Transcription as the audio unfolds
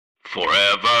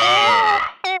Forever.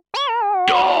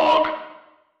 Dog.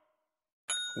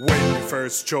 When your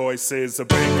first choice is a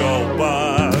big old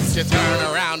bus, You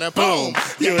turn around and boom,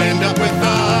 you end up with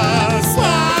us.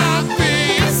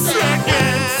 sloppy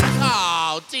seconds.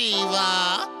 Oh,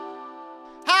 diva.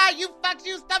 Hi, you fucks,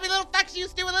 you stubby little fucks, you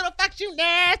stupid little fucks, you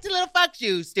nasty little fucks,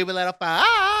 you stupid little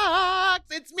fucks.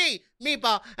 It's me,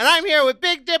 Meatball, and I'm here with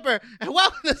Big Dipper. And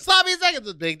welcome to Sloppy Seconds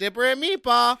with Big Dipper and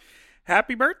Meatball.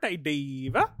 Happy birthday,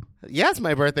 Diva. Yes,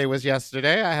 my birthday was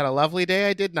yesterday. I had a lovely day.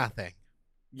 I did nothing.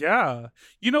 Yeah.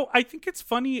 You know, I think it's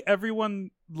funny everyone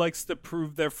likes to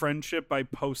prove their friendship by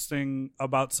posting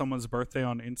about someone's birthday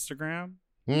on Instagram.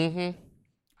 Mm-hmm.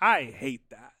 I hate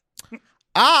that.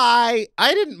 I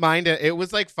didn't mind it. It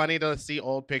was like funny to see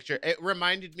old picture. It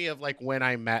reminded me of like when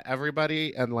I met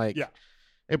everybody and like Yeah.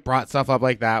 it brought stuff up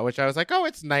like that, which I was like, oh,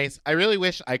 it's nice. I really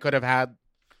wish I could have had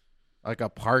like a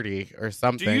party or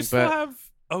something. Do you still but have...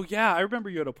 Oh, yeah. I remember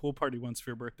you had a pool party once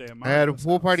for your birthday. At I had a Marco's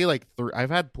pool house. party like I've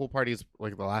had pool parties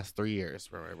like the last 3 years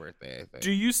for my birthday, I think.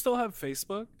 Do you still have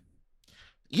Facebook?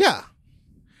 Yeah.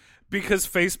 Because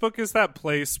Facebook is that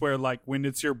place where, like, when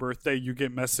it's your birthday, you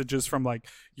get messages from like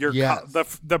your Yes.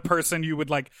 the person you would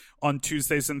like on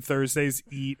Tuesdays and Thursdays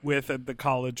eat with at the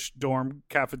college dorm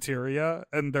cafeteria,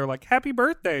 and they're like, "Happy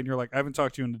birthday!" And you're like, "I haven't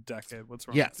talked to you in a decade. What's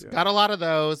wrong Yes. with you?" Got a lot of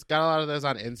those. Got a lot of those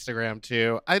on Instagram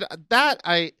too.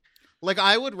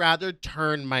 I would rather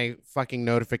turn my fucking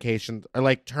notifications or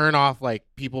like turn off like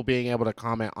people being able to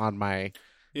comment on my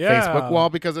Facebook wall,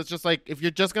 because it's just like if you're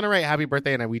just gonna write happy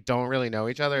birthday and we don't really know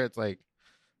each other, it's like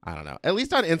I don't know. At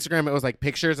least on Instagram it was like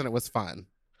pictures and it was fun.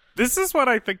 This is what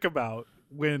I think about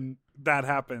when that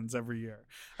happens every year.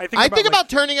 I think I think like, about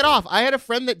turning it off. I had a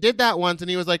friend that did that once and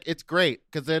he was like, it's great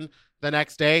because then the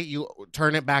next day you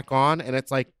turn it back on and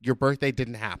it's like your birthday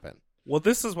didn't happen. Well,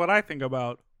 this is what I think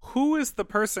about. Who is the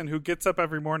person who gets up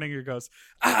every morning and goes,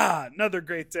 another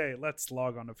great day. Let's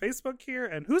log on to Facebook here.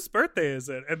 And whose birthday is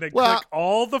it? And they click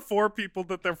all the 4 people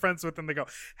that they're friends with and they go,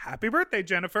 happy birthday,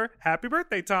 Jennifer. Happy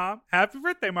birthday, Tom. Happy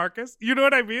birthday, Marcus. You know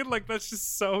what I mean? Like, that's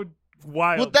just so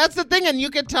wild. Well, that's the thing. And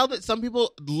you can tell that some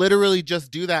people literally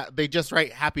just do that. They just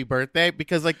write happy birthday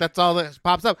because like that's all that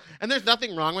pops up. And there's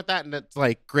nothing wrong with that. And it's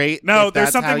like great. No, if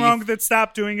there's that's how something you- wrong with it.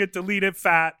 Stop doing it. Delete it.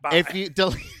 Fat. Bye.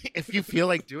 If you feel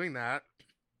like doing that.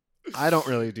 I don't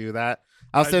really do that.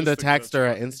 I'll I send just a think text that's or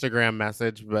an funny. Instagram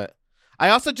message, but I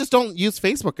also just don't use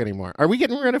Facebook anymore. Are we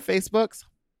getting rid of Facebooks?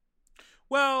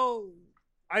 Well,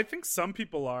 I think some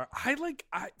people are.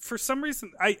 For some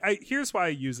reason, I here's why I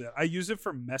use it. I use it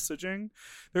for messaging.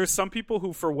 There are some people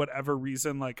who, for whatever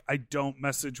reason, like I don't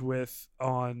message with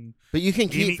on. But you can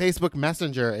keep Any- Facebook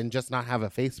Messenger and just not have a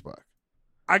Facebook.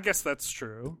 I guess that's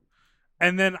true.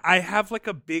 And then I have like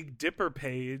a Big Dipper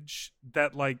page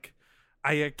that like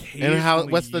I occasionally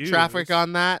And what's the use. traffic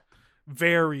on that?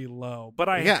 Very low, but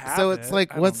I Yeah, have so it's it.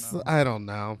 like I don't what's know. I don't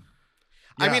know.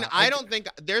 I Yeah, mean, I don't think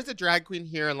there's a drag queen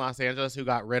here in Los Angeles who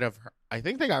got rid of her. I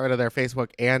think they got rid of their Facebook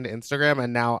and Instagram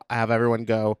and now have everyone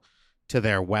go to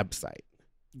their website.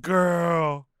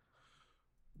 Girl.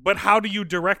 But how do you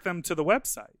direct them to the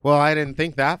website? Well, I didn't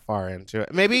think that far into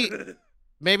it.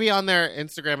 Maybe on their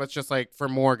Instagram it's just like for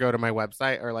more go to my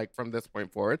website or like from this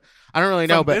point forward. I don't really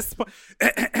know, but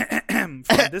From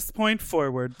this point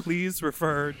forward, please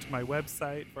refer to my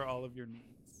website for all of your needs.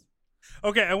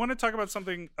 Okay, I want to talk about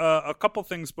something, a couple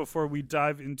things before we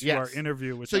dive into Yes. our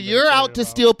interview. Which so I'm very you're out excited to about.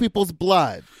 steal people's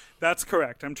blood. That's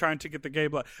correct. I'm trying to get the gay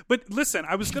blood. But listen,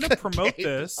 I was going to promote Gay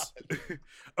this.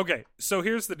 Okay, so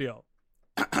here's the deal.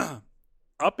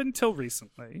 Up until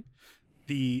recently,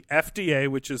 the FDA,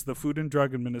 which is the Food and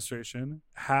Drug Administration,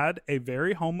 had a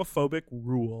very homophobic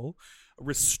rule,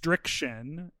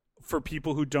 restriction for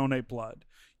people who donate blood.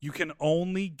 You can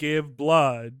only give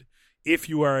blood if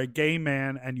you are a gay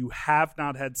man and you have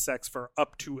not had sex for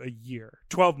up to a year,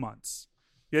 12 months.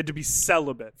 You had to be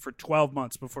celibate for 12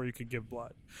 months before you could give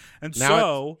blood. And Now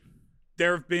so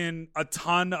there have been a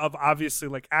ton of obviously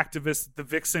like activists. The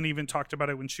Vixen even talked about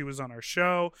it when she was on our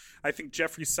show. I think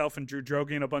Jeffrey Self and Drew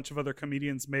Drogi and a bunch of other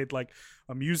comedians made like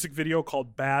a music video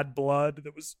called Bad Blood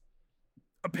that was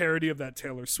a parody of that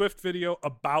Taylor Swift video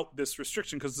about this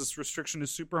restriction because this restriction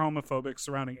is super homophobic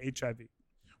surrounding HIV.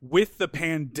 With the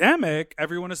pandemic,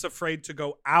 everyone is afraid to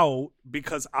go out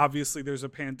because obviously there's a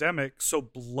pandemic. So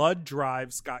blood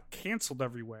drives got canceled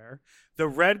everywhere. The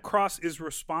Red Cross is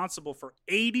responsible for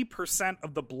 80%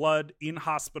 of the blood in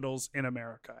hospitals in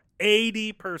America.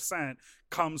 80%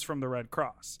 comes from the Red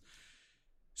Cross.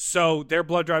 So their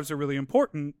blood drives are really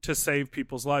important to save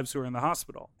people's lives who are in the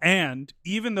hospital. And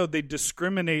even though they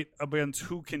discriminate against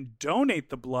who can donate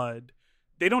the blood,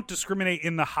 they don't discriminate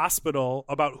in the hospital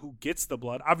about who gets the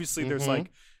blood. Obviously, there's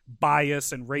like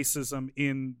bias and racism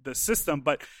in the system.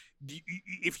 But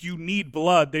if you need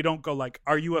blood, they don't go like,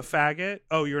 are you a faggot?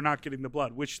 Oh, you're not getting the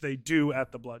blood, which they do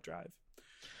at the blood drive.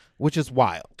 Which is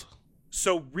wild.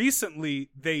 So recently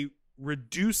they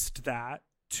reduced that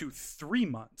to 3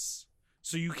 months.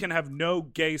 So you can have no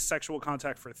gay sexual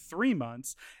contact for 3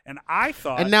 months. And I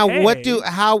thought, and now hey,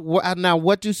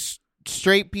 what do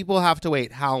straight people have to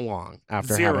wait how long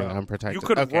after 0. having unprotected? You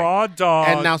could raw dog.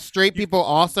 And now straight people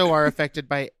also are affected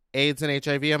by AIDS and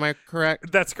HIV. Am I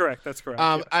correct? That's correct. Yes.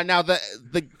 And now the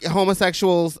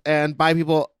homosexuals and bi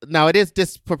people. Now it is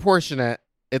disproportionate.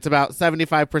 It's about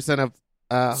 75%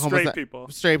 of straight people.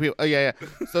 Straight people. Oh yeah.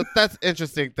 So that's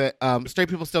interesting that straight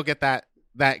people still get that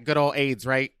good old AIDS,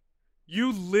 right?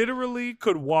 You literally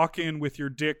could walk in with your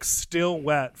dick still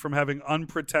wet from having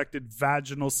unprotected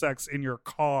vaginal sex in your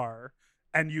car,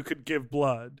 and you could give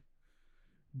blood.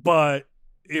 But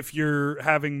if you're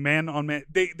having man on man,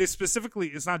 they specifically,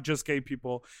 it's not just gay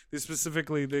people. They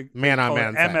specifically man on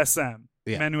man MSM,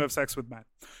 men who have sex with men.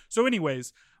 So,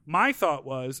 anyways, my thought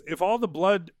was, if all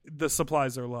the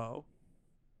supplies are low,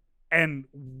 and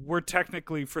we're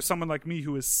technically, for someone like me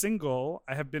who is single,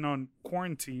 I have been on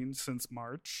quarantine since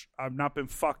March. I've not been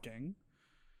fucking.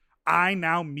 I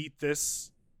now meet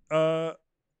this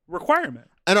requirement.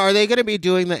 And are they going to be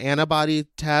doing the antibody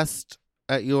test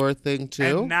at your thing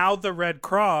too? And now the Red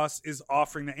Cross is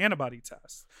offering the antibody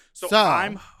test. So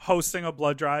I'm hosting a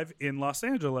blood drive in Los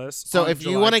Angeles. So if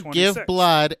you want to give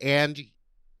blood and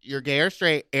you're gay or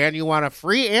straight and you want a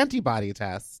free antibody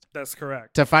test. That's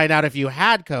correct. To find out if you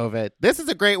had COVID. This is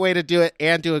a great way to do it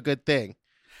and do a good thing.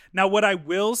 Now, what I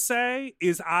will say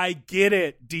is I get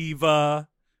it, Diva.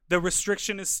 The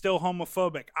restriction is still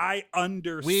homophobic. I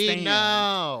understand. We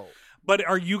know. But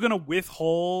are you going to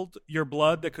withhold your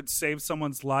blood that could save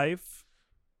someone's life?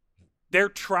 They're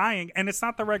trying, and it's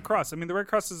not the Red Cross. I mean, the Red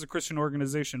Cross is a Christian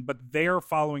organization, but they're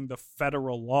following the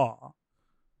federal law.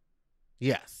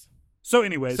 Yes. So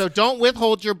anyways. So don't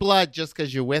withhold your blood just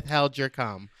because you withheld your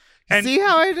cum. And see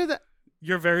how I did that?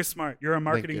 You're very smart. You're a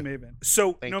marketing maven.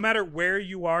 So no matter where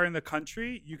you are in the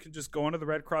country, you can just go onto the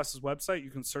Red Cross's website. You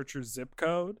can search your zip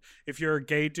code. If you're a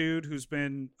gay dude who's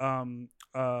been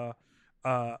quarantining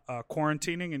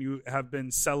and you have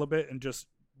been celibate and just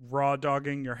raw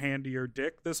dogging your hand to your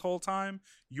dick this whole time,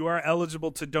 you are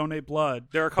eligible to donate blood.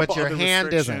 There are a couple other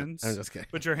restrictions. I'm just kidding.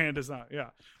 But your hand is not.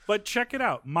 Yeah. But check it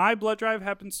out. My blood drive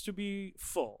happens to be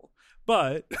full.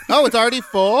 But oh, it's already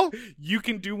full? You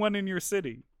can do one in your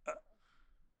city.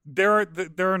 There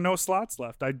are no slots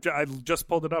left. I just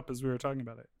pulled it up as we were talking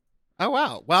about it. Oh,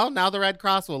 wow. Well, now the Red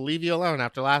Cross will leave you alone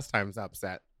after last time's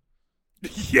upset.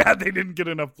 Yeah, they didn't get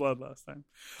enough blood last time.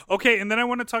 Okay, and then I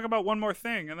want to talk about one more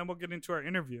thing, and then we'll get into our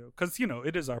interview. Because,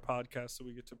 it is our podcast, so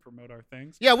we get to promote our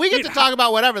things. Yeah, we get to talk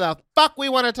about whatever the fuck we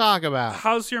want to talk about.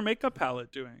 How's your makeup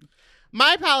palette doing?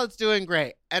 My palette's doing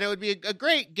great, and it would be a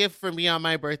great gift for me on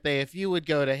my birthday if you would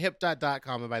go to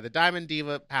hip.com and buy the Diamond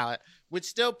Diva palette, which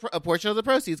still a portion of the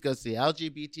proceeds goes to the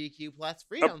LGBTQ plus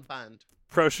Freedom Fund.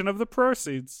 Portion of the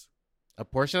proceeds. A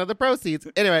portion of the proceeds.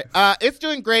 Anyway, it's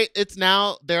doing great. It's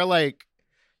now, they're like,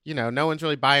 no one's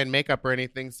really buying makeup or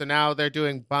anything, so now they're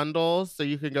doing bundles, so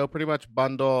you can go pretty much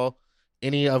bundle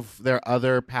any of their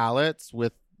other palettes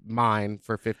with mine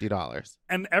for $50.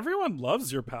 And everyone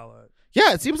loves your palette.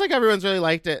 Yeah, it seems like everyone's really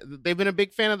liked it. They've been a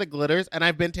big fan of the glitters, and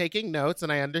I've been taking notes, and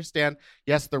I understand,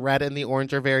 yes, the red and the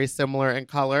orange are very similar in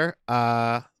color.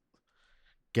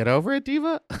 Get over it,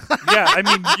 Diva? Yeah, I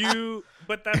mean,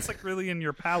 but that's like really in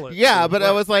your palette. Yeah, but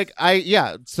I was like,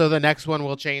 so the next one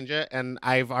will change it, and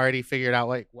I've already figured out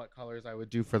like what colors I would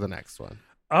do for the next one.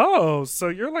 Oh, so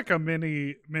you're like a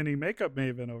mini makeup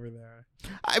maven over there.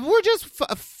 We're just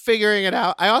figuring it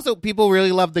out. People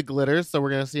really love the glitters, so we're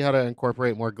going to see how to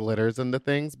incorporate more glitters into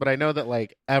things. But I know that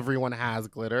like everyone has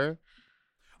glitter.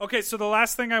 Okay, so the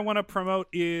last thing I want to promote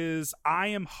is I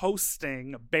am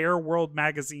hosting Bear World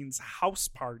Magazine's House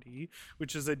Party,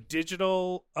 which is a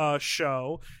digital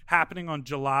show happening on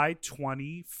July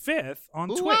 25th on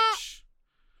Twitch.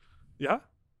 Yeah.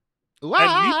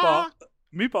 And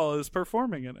Meatball is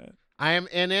performing in it. I am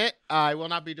in it. I will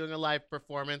not be doing a live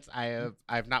performance.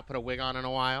 I've not put a wig on in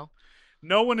a while.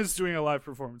 No one is doing a live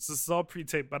performance. This is all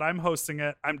pre-taped, but I'm hosting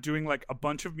it. I'm doing like a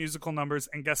bunch of musical numbers,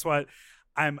 and guess what?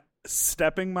 I'm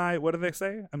stepping my, what do they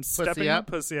say? I'm stepping my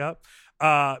pussy up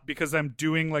because I'm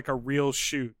doing like a real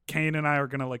shoot. Kane and I are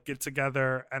going to like get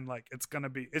together and like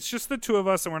it's just the two of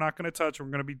us, and we're not going to touch. We're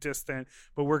going to be distant,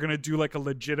 but we're going to do like a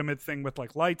legitimate thing with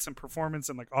like lights and performance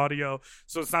and like audio.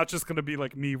 So it's not just going to be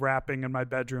like me rapping in my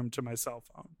bedroom to my cell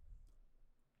phone.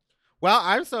 Well,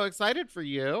 I'm so excited for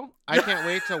you. I can't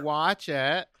wait to watch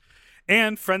it.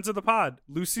 And friends of the pod,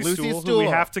 Lucy Stool, who we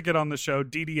have to get on the show,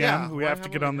 DDM, who we have to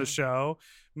get on the show.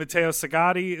 Matteo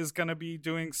Sagatti is going to be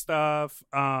doing stuff.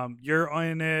 You're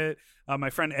in it. My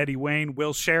friend Eddie Wayne,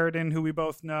 Will Sheridan, who we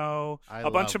both know.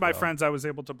 A bunch of my friends, I was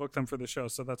able to book them for the show,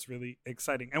 so that's really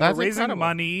exciting. And we're raising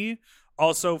money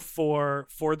also for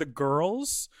the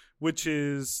girls, which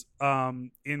is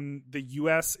in the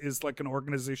U.S. is like an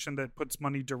organization that puts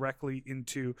money directly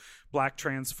into Black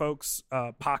trans folks'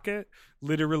 pocket.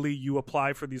 Literally, you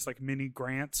apply for these like mini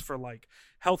grants for like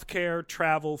healthcare,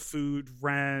 travel, food,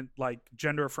 rent, like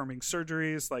gender affirming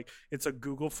surgeries. Like it's a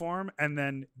Google form, and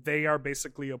then they are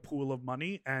basically a pool of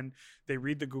money, and they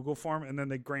read the Google form, and then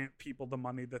they grant people the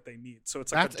money that they need. So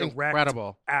it's like a direct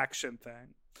action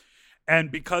thing.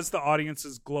 And because the audience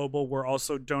is global, we're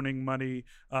also donating money.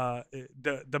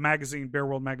 The magazine, Bear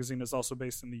World Magazine, is also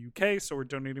based in the UK, so we're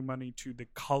donating money to the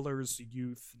Colours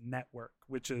Youth Network,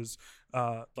 which is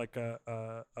like an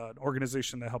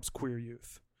organization that helps queer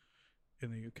youth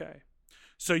in the UK.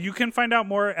 So you can find out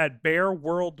more at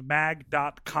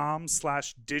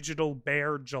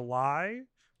bearworldmag.com/digitalbearjuly,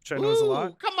 which I know is a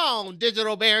lot. Come on,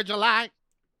 Digital Bear July.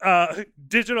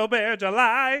 Digital Bear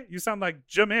July. You sound like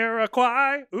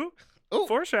Jamiroquai. Ooh.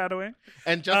 Foreshadowing.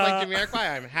 And just like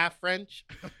Jamiroquai, I'm half French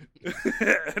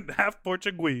and half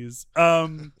Portuguese.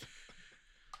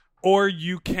 Or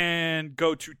you can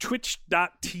go to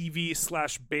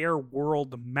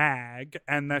twitch.tv/bearworldmag,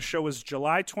 and that show is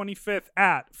July 25th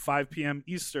at 5 p.m.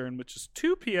 Eastern, which is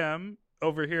 2 p.m.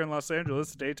 over here in Los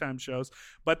Angeles, daytime shows.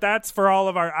 But that's for all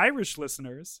of our Irish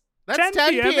listeners. That's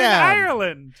 10 p.m. in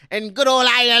Ireland. In good old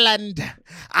Ireland.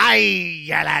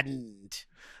 Ireland.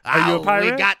 Are you a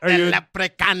pirate? We got the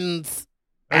leprechauns.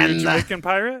 Are you a Jamaican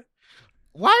pirate?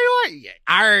 Why do I?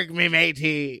 Arg, me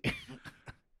matey.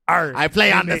 Arg, I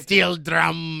play on the steel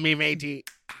drum, me matey.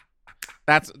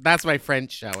 That's my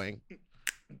French showing.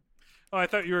 Oh, I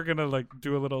thought you were gonna like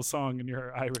do a little song in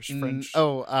your Irish French.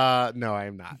 No,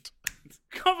 I'm not.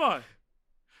 Come on.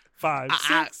 5,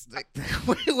 6.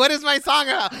 What is my song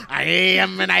about? I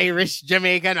am an Irish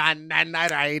Jamaican and I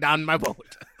ride on my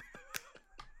boat.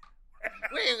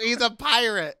 Wait, he's a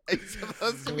pirate. He's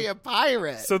supposed to be a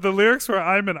pirate. So the lyrics were,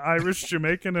 I'm an Irish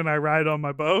Jamaican and I ride on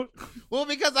my boat? Well,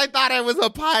 because I thought I was a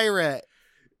pirate.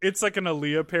 It's like an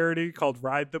Aaliyah parody called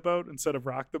Ride the Boat instead of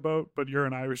Rock the Boat, but you're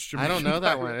an Irish Jamaican. I don't know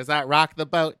that one. Is that Rock the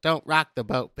Boat? Don't rock the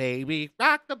boat, baby.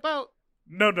 Rock the boat.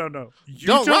 No. You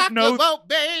don't rock the boat,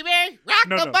 baby. Rock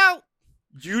the boat.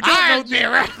 You don't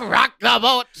know rock the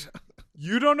boat.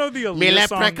 You don't know the Aaliyah Me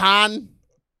leprechaun. Song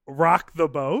Rock the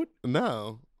Boat?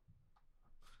 No.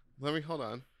 Let me hold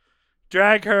on.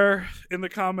 Drag her in the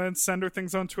comments. Send her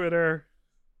things on Twitter.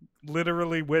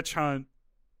 Literally witch hunt.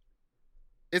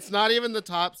 It's not even the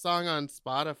top song on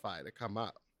Spotify to come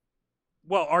up.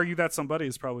 Well, Are You That Somebody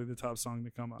is probably the top song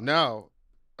to come up. No.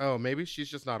 Oh, maybe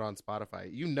she's just not on Spotify.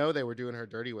 You know they were doing her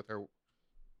dirty with her.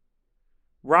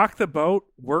 Rock the boat,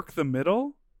 work the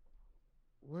middle.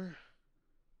 Where?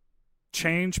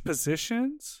 Change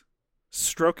positions.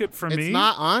 Stroke it for me. It's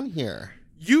not on here.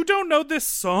 You don't know this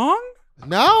song?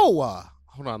 No.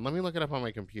 Hold on. Let me look it up on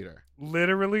my computer.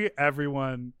 Literally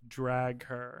everyone drag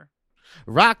her.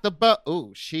 Rock the boat.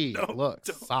 Ooh, she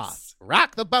looks soft.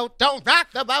 Rock the boat. Don't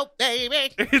rock the boat,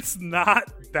 baby. It's not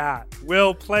that.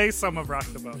 We'll play some of Rock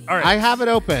the Boat. All right. I have it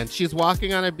open. She's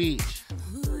walking on a beach.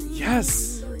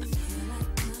 Yes.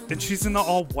 And she's in the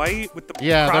all white with the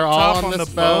crop they're all top on this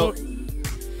the boat.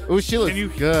 Ooh, she looks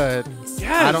good.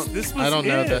 Yes. I don't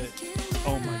know that.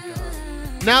 Oh my god.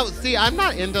 Now, see, I'm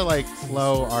not into like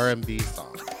slow R&B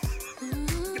songs.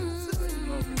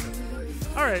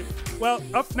 All right. Well,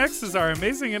 up next is our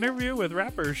amazing interview with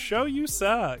rapper Show You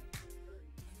Suck.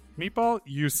 Meatball,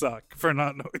 you suck for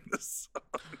not knowing this song.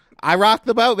 I rock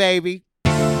the boat, baby.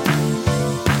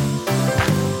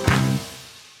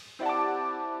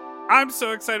 I'm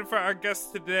so excited for our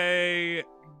guest today.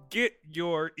 Get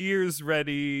your ears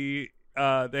ready.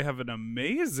 They have an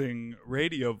amazing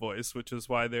radio voice, which is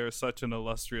why they're such an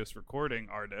illustrious recording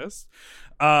artist.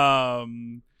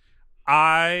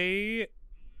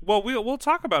 We'll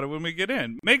talk about it when we get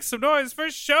in. Make some noise for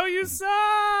Show You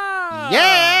Suck!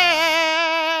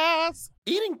 Yes!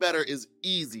 Eating better is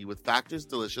easy with Factor's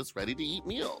delicious ready-to-eat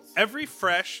meals. Every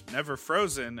fresh, never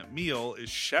frozen meal is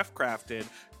chef-crafted,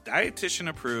 dietitian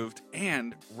approved,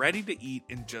 and ready to eat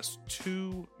in just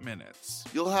 2 minutes.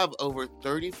 You'll have over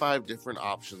 35 different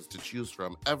options to choose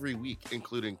from every week,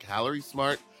 including Calorie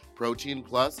Smart, Protein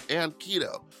Plus, and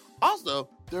Keto. Also,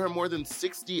 there are more than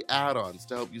 60 add-ons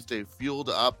to help you stay fueled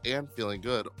up and feeling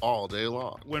good all day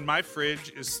long. When my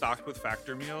fridge is stocked with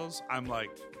Factor meals, I'm like,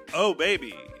 oh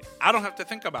baby, I don't have to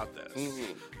think about this.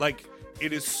 Mm-hmm. Like,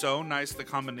 It is so nice. The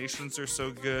combinations are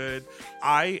so good.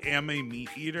 I am a meat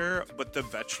eater, but the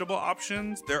vegetable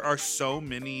options, there are so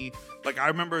many. Like, I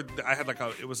remember I had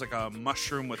it was like a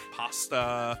mushroom with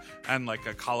pasta and like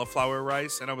a cauliflower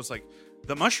rice. And I was like,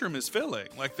 the mushroom is filling.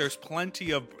 Like, there's plenty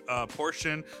of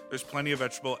portion, there's plenty of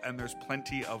vegetable, and there's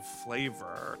plenty of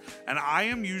flavor. And I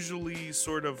am usually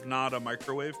sort of not a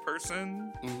microwave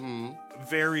person. Mm-hmm.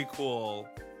 Very cool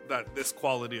that this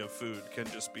quality of food can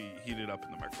just be heated up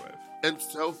in the microwave. And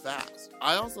so fast.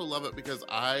 I also love it because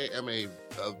I am a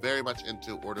very much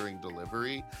into ordering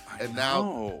delivery. And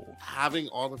now having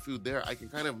all the food there, I can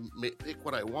kind of pick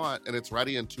what I want and it's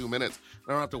ready in 2 minutes.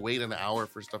 I don't have to wait an hour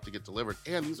for stuff to get delivered.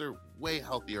 And these are way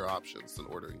healthier options than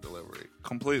ordering delivery.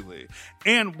 Completely.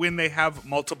 And when they have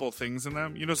multiple things in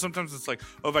them, you know, sometimes it's like,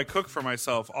 oh, if I cook for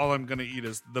myself, all I'm going to eat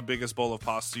is the biggest bowl of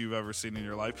pasta you've ever seen in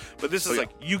your life. But this is like,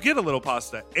 you get a little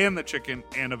pasta and the chicken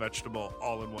and a vegetable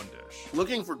all in one dish.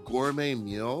 Looking for gourmet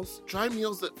meals? Try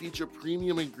meals that feature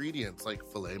premium ingredients like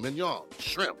filet mignon,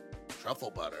 shrimp,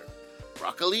 truffle butter,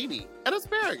 broccolini, and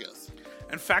asparagus.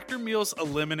 And Factor meals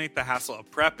eliminate the hassle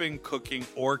of prepping, cooking,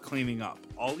 or cleaning up.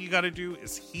 All you got to do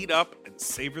is heat up and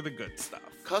savor the good stuff.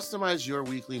 Customize your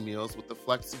weekly meals with the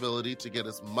flexibility to get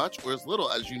as much or as little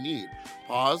as you need.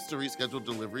 Pause to reschedule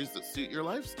deliveries that suit your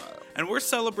lifestyle. And we're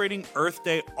celebrating Earth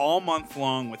Day all month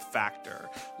long with Factor.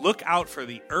 Look out for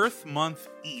the Earth Month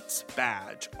Eats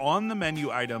badge on the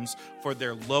menu items for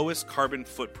their lowest carbon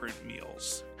footprint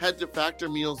meals. Head to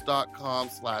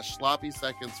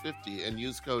factormeals.com/sloppyseconds50 and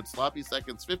use code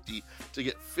sloppyseconds50 to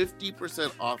get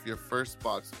 50% off your first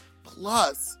box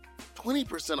plus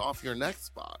 20% off your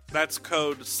next box. That's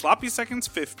code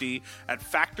sloppyseconds50 at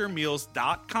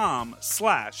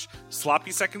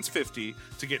factormeals.com/sloppyseconds50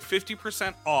 to get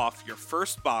 50% off your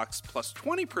first box plus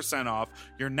 20% off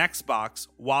your next box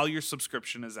while your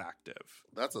subscription is active.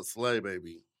 That's a slay,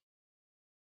 baby.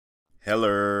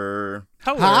 Hello.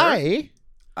 Hi.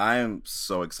 I am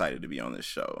so excited to be on this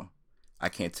show. I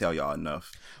can't tell y'all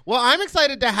enough. Well, I'm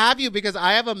excited to have you because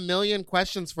I have a million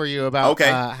questions for you about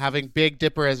having Big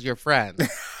Dipper as your friend.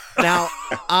 Now,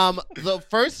 the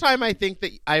first time I think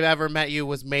that I've ever met you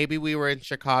was maybe we were in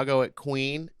Chicago at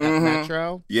Queen at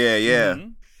Metro. Yeah. Mm-hmm.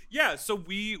 Yeah, so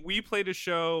we played a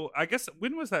show, I guess,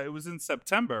 when was that? It was in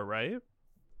September, right?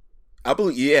 I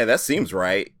believe, yeah, that seems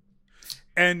right.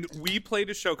 And we played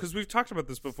a show, because we've talked about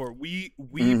this before. We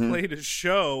played a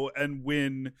show, and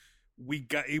when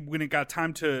it got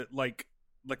time to like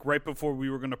right before we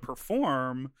were going to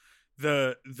perform,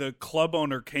 the club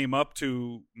owner came up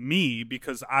to me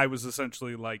because I was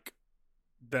essentially like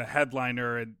the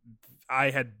headliner and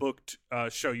I had booked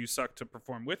Show You Suck to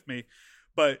perform with me.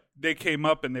 But they came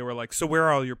up and they were like, so where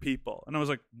are all your people? And I was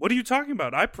like, what are you talking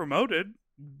about? I promoted.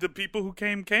 The people who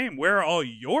came. Where are all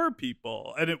your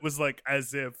people? And it was like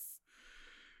as if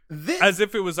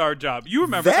it was our job. You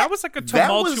remember that was like a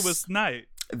tumultuous night.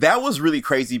 That was really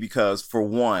crazy because, for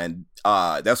one,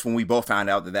 that's when we both found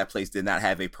out that place did not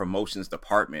have a promotions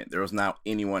department. There was not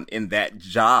anyone in that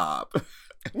job.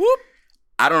 Whoop.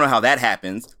 I don't know how that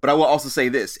happens, but I will also say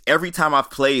this. Every time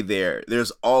I've played there,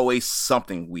 there's always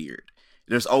something weird.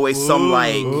 There's always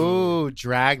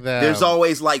drag them. There's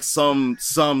always like some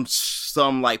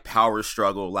like power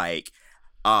struggle, like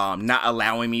not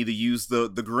allowing me to use the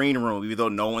green room, even though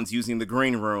no one's using the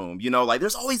green room. You know, like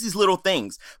there's always these little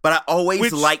things, but I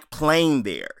always like playing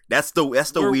there. That's the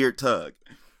weird tug.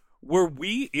 Were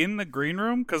we in the green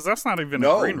room? Because that's not even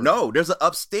a green room. No, there's an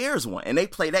upstairs one, and they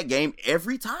play that game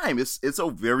every time. It's a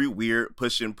very weird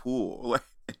push and pull.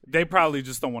 They probably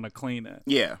just don't want to clean it.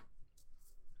 Yeah.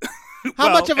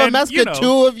 How much of a mess could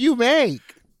two of you make?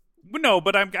 No,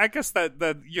 but I guess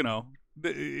that you know,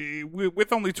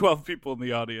 with only 12 people in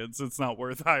the audience, it's not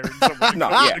worth hiring someone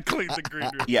to clean the green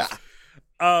room. Yeah.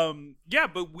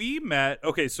 But we met.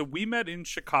 Okay, so we met in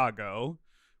Chicago,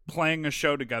 playing a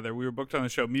show together. We were booked on the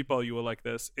show. Meatball, you will like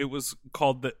this. It was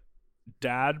called the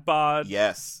Dad Bod.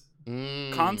 Yes.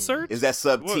 Concert. Is that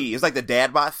sub T? It's like the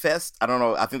Dad Bod Fest. I don't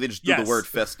know. I think they just threw the word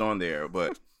fest on there,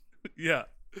 but yeah.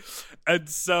 And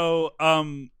so,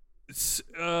 some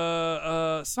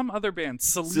other band,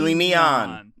 Celine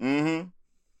Neon. Mm-hmm.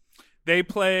 They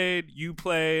played, you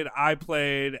played, I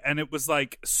played, and it was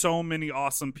like so many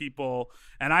awesome people.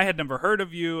 And I had never heard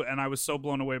of you, and I was so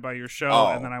blown away by your show.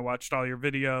 And then I watched all your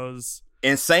videos.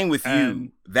 And same with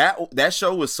you. That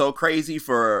show was so crazy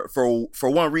for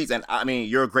one reason. I mean,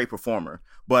 you're a great performer,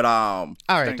 but all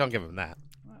right, don't give him that.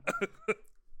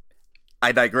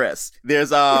 I digress.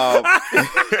 I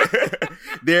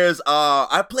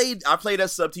played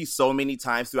at Sub T so many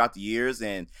times throughout the years,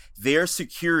 and their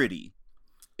security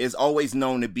is always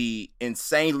known to be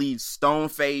insanely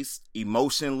stone-faced,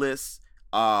 emotionless,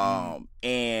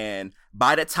 And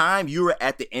by the time you were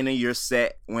at the end of your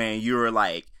set, when you were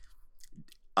like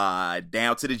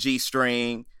down to the G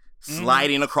string,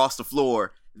 sliding across the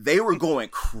floor, they were going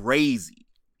crazy.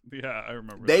 Yeah, I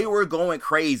remember. They were going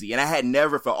crazy. And I had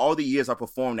never, for all the years I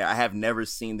performed there, I have never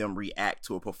seen them react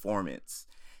to a performance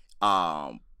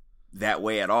that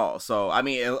way at all. So, I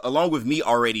mean, along with me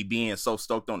already being so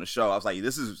stoked on the show, I was like,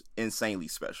 this is insanely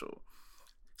special.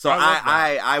 So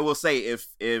I will say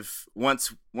if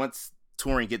once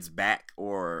touring gets back,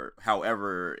 or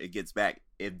however it gets back,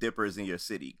 if Dipper's in your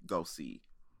city, go see.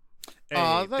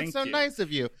 Oh, that's so nice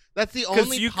of you. That's the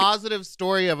only positive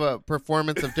story of a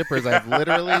performance of Dippers I've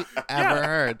literally ever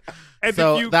heard. And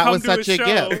so that was such a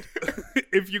gift.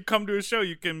 If you come to a show,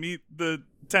 you can meet the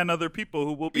 10 other people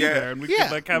who will be there, and we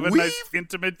can like have a nice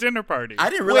intimate dinner party. I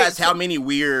didn't realize how many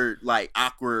weird, like,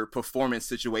 awkward performance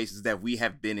situations that we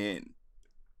have been in.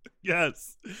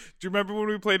 Yes. Do you remember when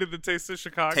we played at the Taste of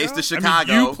Chicago? Taste of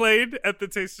Chicago. I mean, you played at the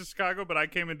Taste of Chicago, but I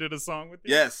came and did a song with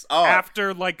you. Yes. Oh.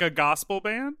 After, like, a gospel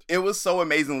band? It was so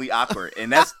amazingly awkward,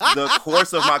 and that's the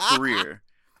course of my career.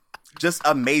 Just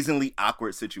amazingly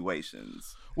awkward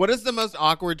situations. What is the most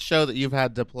awkward show that you've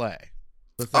had to play?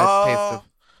 Besides Taste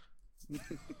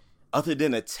of... Other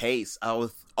than a Taste,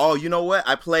 you know what?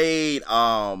 I played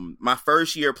my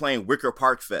first year playing Wicker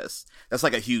Park Fest. That's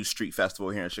like a huge street festival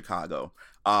here in Chicago.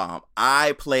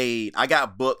 I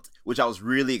got booked, which I was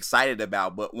really excited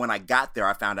about, but when I got there,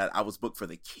 I found out I was booked for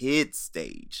the kids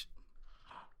stage.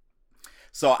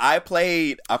 So I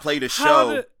played a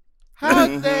show. How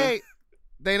did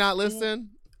they not listen?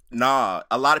 Nah,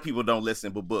 a lot of people don't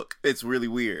listen but book. It's really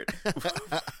weird.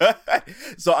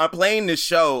 So I'm playing this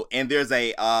show, and there's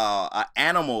a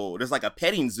animal. There's like a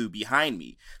petting zoo behind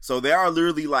me. So there are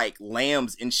literally like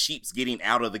lambs and sheeps getting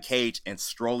out of the cage and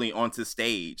strolling onto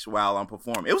stage while I'm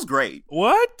performing. It was great.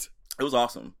 What? It was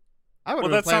awesome. I would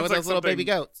have been playing with those little baby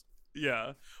goats.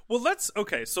 Yeah. Well,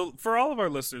 so for all of our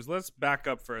listeners, let's back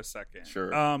up for a second.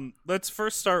 Sure. Let's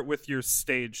first start with your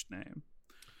stage name.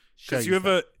 Because you have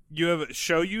a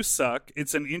Show You Suck.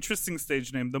 It's an interesting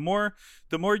stage name. The more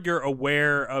you're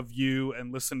aware of you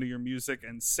and listen to your music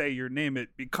and say your name,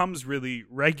 it becomes really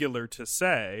regular to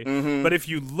say. Mm-hmm. But if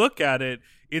you look at it,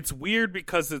 it's weird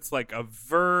because it's like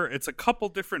it's a couple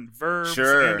different verbs,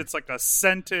 sure, and it's like a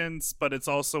sentence, but it's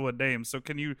also a name. So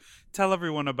can you tell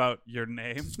everyone about your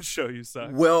name? Show You Suck.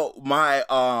 Well, my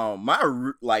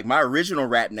original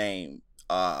rap name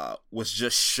was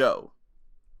just Show.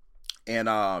 And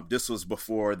this was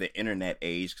before the internet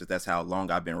age, because that's how long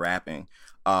I've been rapping.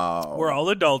 We're all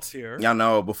adults here. Y'all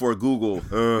know, before Google.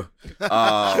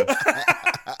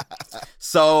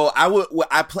 So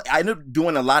I ended up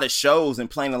doing a lot of shows and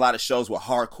playing a lot of shows with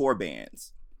hardcore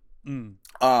bands.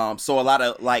 So a lot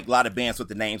of bands with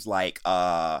the names like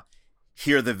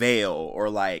Hear the Veil or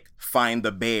like Find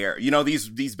the Bear. You know,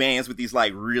 these bands with these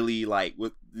like really like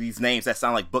with these names that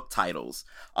sound like book titles.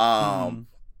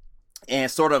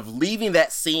 And sort of leaving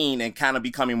that scene and kind of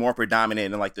becoming more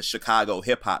predominant in like the Chicago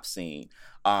hip hop scene.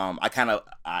 And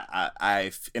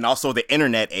also the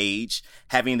internet age,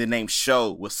 having the name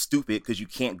Show was stupid because you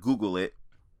can't Google it.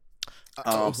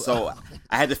 So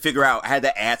I had to figure out, I had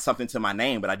to add something to my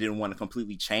name, but I didn't want to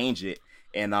completely change it.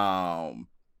 And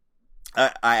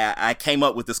I came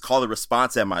up with this call and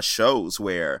response at my shows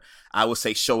where I would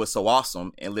say Show is so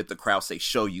awesome and let the crowd say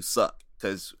Show You Suck.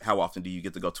 Because how often do you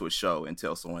get to go to a show and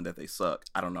tell someone that they suck?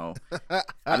 I don't know.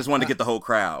 I just wanted to get the whole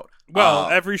crowd. Well,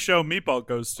 every show Meatball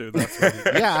goes to. That's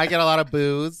what yeah, I get a lot of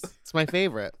boos. It's my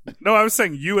favorite. No, I was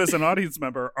saying you as an audience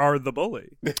member are the bully.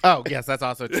 Oh, yes, that's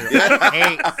also true.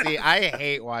 I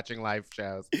hate watching live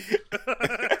shows.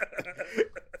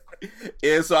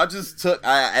 And so I just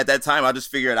at that time, I just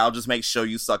figured I'll just make Show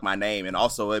You Suck my name. And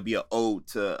also it'd be an ode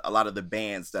to a lot of the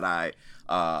bands that I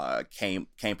came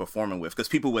performing with, because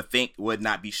people would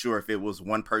not be sure if it was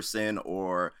one person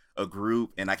or a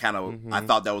group, and I kind of I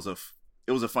thought that was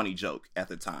it was a funny joke at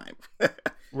the time.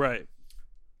 Right.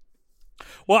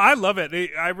 Well, I love it.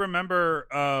 I remember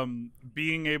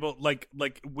being able like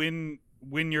when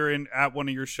you're at one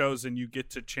of your shows and you get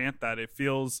to chant that, it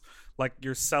feels like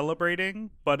you're celebrating,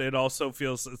 but it also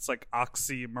feels it's like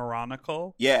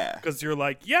oxymoronical. Yeah, because you're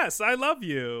like, yes, I love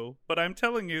you, but I'm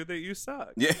telling you that you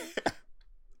suck. Yeah.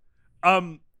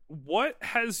 What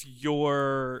has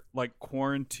your like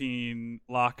quarantine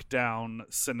lockdown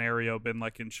scenario been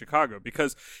like in Chicago?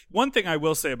 Because one thing I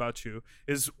will say about you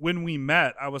is when we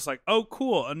met, I was like, oh,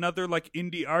 cool, another like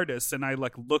indie artist. And I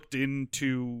like looked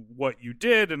into what you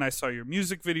did and I saw your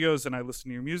music videos and I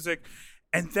listened to your music.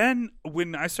 And then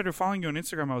when I started following you on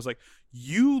Instagram, I was like,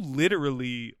 you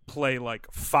literally play like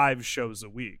 5 shows a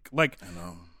week. Like, I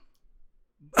know.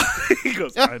 He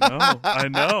goes, I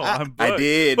know, I'm booked. I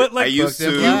did. But like I used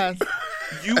Booked in to. class.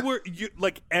 you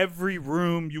like every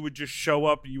room you would just show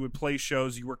up, you would play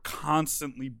shows, you were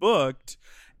constantly booked,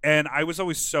 and I was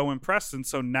always so impressed. And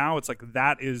so now it's like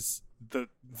that is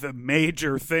the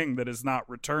major thing that is not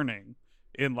returning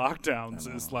in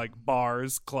lockdowns is like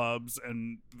bars, clubs,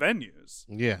 and venues.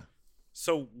 Yeah.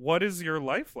 So what is your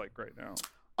life like right now?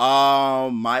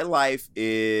 My life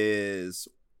is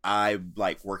I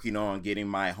like working on getting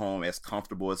my home as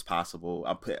comfortable as possible.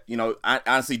 I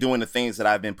honestly doing the things that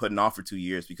I've been putting off for 2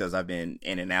 years because I've been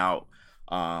in and out.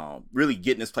 Really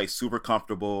getting this place super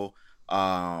comfortable.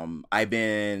 I've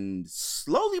been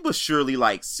slowly but surely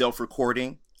like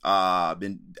self-recording. I've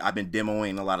been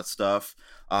demoing a lot of stuff.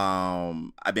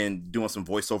 I've been doing some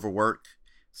voiceover work.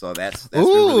 So that's been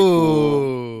really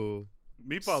cool.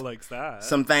 Meatball likes that.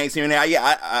 Some things here and there.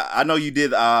 Yeah, I know you did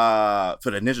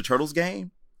for the Ninja Turtles game.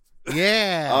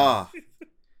 Yeah.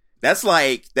 That's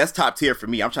top tier for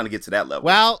me. I'm trying to get to that level.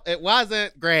 Well, it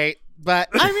wasn't great, but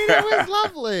I mean, it was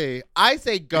lovely. I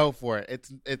say go for it.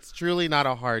 It's truly not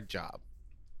a hard job.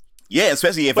 Yeah,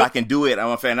 especially if I can do it. I'm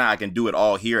a fan now. I can do it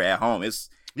all here at home. It's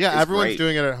everyone's great.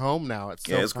 doing it at home now. It's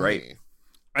so it's funny. great.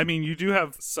 I mean, you do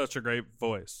have such a great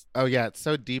voice. Oh yeah, it's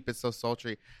so deep. It's so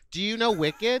sultry. Do you know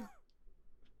Wicked?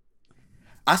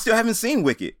 I still haven't seen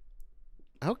Wicked.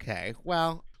 Okay,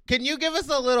 well, can you give us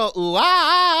a little ooh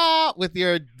ah with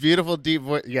your beautiful deep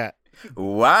voice? Yeah.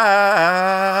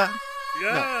 Why?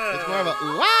 Yeah. No, it's more of a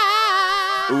ooh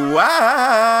ah.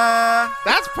 Why?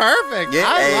 That's perfect. Yeah,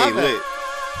 I love it. look.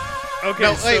 Okay,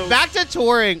 No, so wait, back to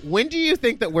touring. When do you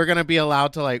think that we're going to be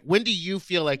allowed to, like, when do you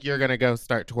feel like you're going to go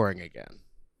start touring again?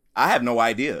 I have no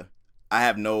idea.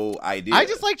 I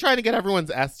just like trying to get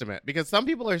everyone's estimate because some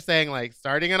people are saying like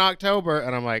starting in October,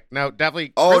 and I'm like, no,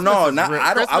 definitely. Oh Christmas no, is not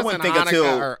I don't. I Christmas wouldn't and think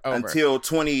Hanukkah are over. until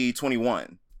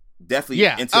 2021. Definitely.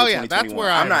 Yeah. Until Oh, yeah, 2021. that's where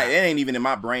I'm I'm not. at. It ain't even in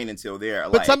my brain until there.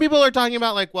 But some people are talking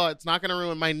about like, well, it's not going to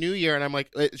ruin my new year, and I'm like,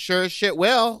 it sure as shit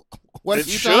will. What It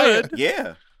if you should. talking?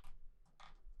 Yeah.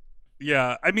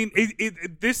 yeah, I mean,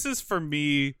 this is for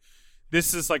me.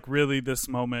 This is like really this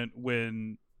moment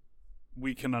when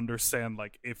we can understand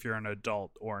like if you're an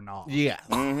adult or not. Yeah.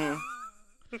 Mm-hmm.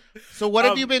 So what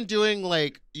have you been doing?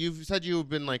 Like you've said you've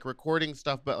been like recording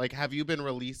stuff, but like have you been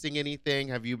releasing anything?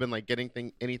 Have you been like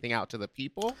getting anything out to the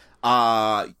people?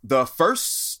 The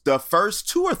first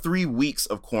 2 or 3 weeks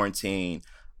of quarantine,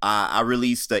 I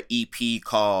released an EP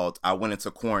called "I Went Into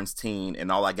Quarantine,"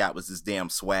 and all I got was this damn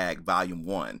swag, Volume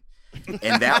 1,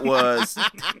 and that was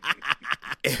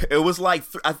it was like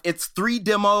it's 3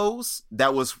 demos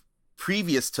that was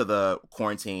previous to the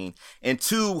quarantine and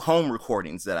 2 home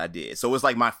recordings that I did. So it was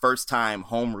like my first time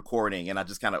home recording, and I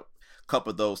just kind of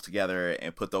coupled those together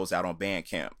and put those out on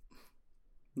Bandcamp.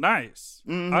 Nice.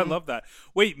 Mhm. I love that.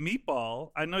 Wait, Meatball,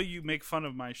 I know you make fun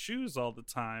of my shoes all the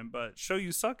time, but Show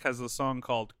You Suck has a song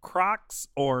called Crocs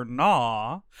or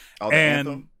Nah Oh, the and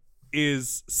anthem?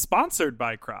 is sponsored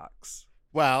by Crocs.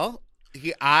 Well,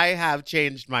 I have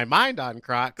changed my mind on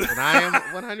Crocs, and I am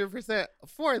 100%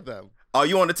 for them. Oh,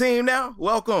 you on the team now?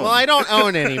 Welcome. Well, I don't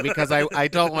own any because I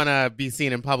don't want to be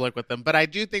seen in public with them, but I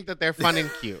do think that they're fun and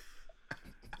cute.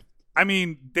 I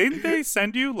mean, didn't they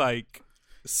send you like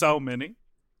so many?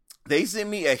 They sent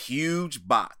me a huge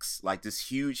box, like this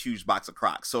huge box of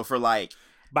Crocs. So for like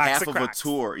Box half of of Crocs. a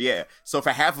tour, yeah. So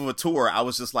for half of a tour, I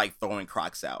was just like throwing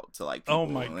Crocs out to like people Oh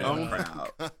my in the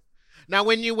God. crowd. Now,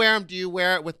 when you wear them, do you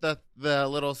wear it with the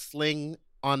little sling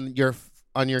on your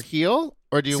heel,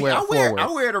 or do you See, wear it forward? I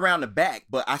wear it around the back,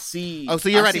 but I see. Oh, so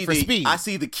you're I ready see for speed. I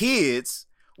see the kids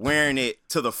wearing it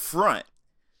to the front.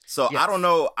 So Yes. I don't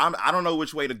know. I don't know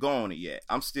which way to go on it yet.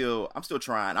 I'm still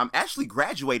trying. I'm actually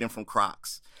graduating from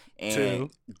Crocs and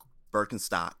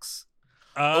Birkenstocks.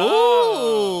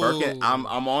 Oh,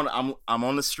 I'm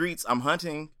on the streets. I'm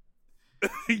hunting.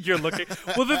 you're looking.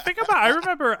 Well, the thing about I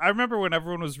remember when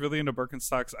everyone was really into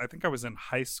Birkenstocks. I think I was in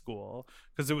high school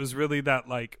because it was really that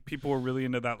like people were really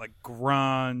into that like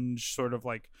grunge sort of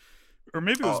like, or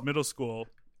maybe it was middle school.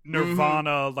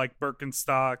 Nirvana, like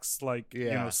Birkenstocks, like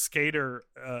you know, skater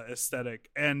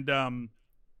aesthetic, and I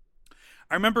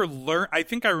remember I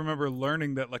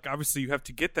learning that like obviously you have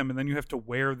to get them and then you have to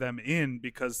wear them in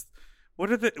because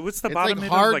what's the It's bottom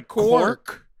like end of, like hard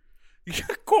cork?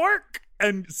 Cork.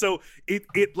 And so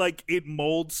it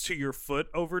molds to your foot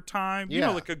over time. You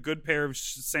know, like a good pair of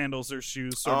sandals or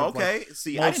shoes. Sort Oh, of like okay.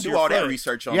 See, I molds didn't to do your all that foot.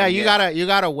 research on. Yeah, them you yet.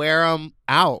 gotta wear them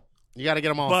out. You got to get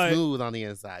them all But- smooth on the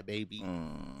inside, baby.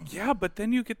 Yeah, but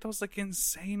then you get those like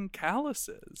insane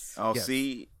calluses. Oh, Yes.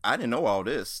 see, I didn't know all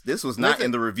this. This was not Listen.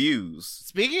 in the reviews.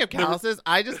 Speaking of calluses,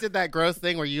 I just did that gross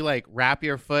thing where you like wrap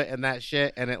your foot in that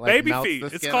shit and it like Baby melts feet. the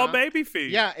It's skin called off. baby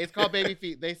feet. Yeah, it's called baby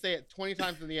feet. They say it 20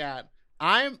 times in the ad.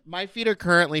 My feet are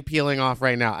currently peeling off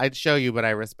right now. I'd show you, but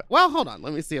I respect. Well, hold on.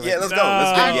 Let me see. If Yeah, I let's can- go.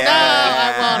 Let's go. No.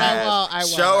 Yeah. I won't.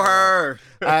 Show her.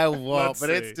 I won't, Let's but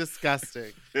see. it's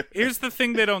disgusting. Here's the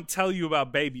thing they don't tell you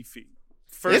about baby feet.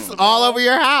 It's all over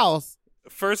your house.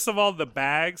 First of all, the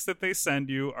bags that they send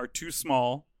you are too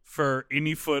small for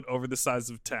any foot over the size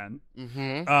of 10.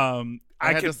 Mm-hmm. I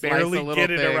had to could slice barely a little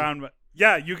get it thing. around.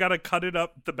 Yeah, you got to cut it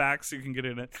up the back so you can get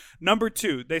in it. Number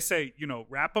 2, they say,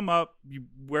 wrap them up. You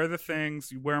wear the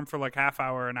things. You wear them for like half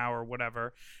hour, an hour,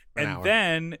 whatever. An And hour.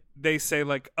 then they say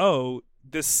like, oh,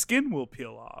 the skin will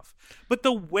peel off. But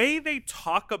the way they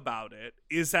talk about it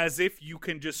is as if you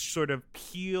can just sort of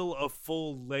peel a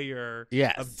full layer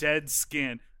Yes. of dead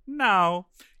skin. No,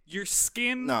 your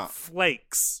skin No.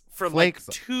 flakes for Flakes.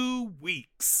 like 2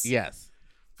 weeks. Yes.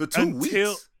 For 2 Until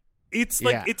weeks. it's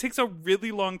like Yeah. it takes a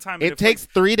really long time. and It if, takes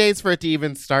 3 days for it to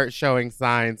even start showing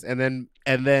signs, and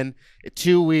then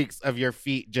 2 weeks of your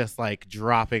feet just like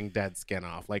dropping dead skin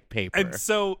off like paper. and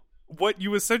so what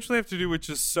you essentially have to do, which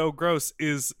is so gross,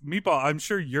 is Meatball. I'm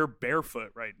sure you're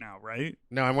barefoot right now, right?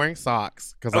 No, I'm wearing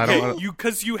socks because I don't Okay, want.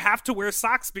 because you have to wear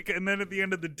socks because, and then at the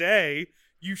end of the day,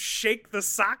 you shake the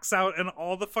socks out and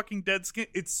all the fucking dead skin.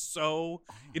 It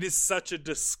is such a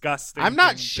disgusting. I'm not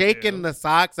thing to shaking do. the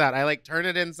socks out. I like turn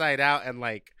it inside out and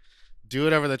like do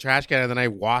it over the trash can, and then I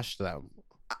wash them.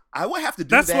 I would have to do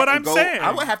That's that. what and I'm go- saying.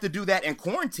 I would have to do that in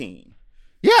quarantine.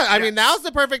 Yeah, I mean Yes. now's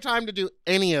the perfect time to do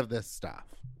any of this stuff.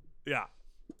 Yeah.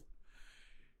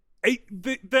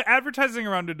 The advertising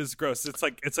around it is gross. It's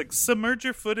like submerge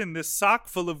your foot in this sock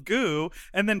full of goo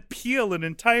and then peel an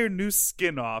entire new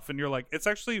skin off, and you're like, it's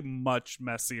actually much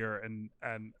messier and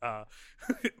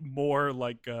more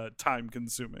like time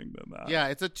consuming than that. Yeah,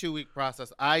 it's a 2-week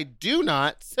process. I do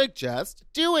not suggest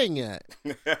doing it.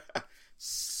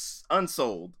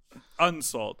 Unsold.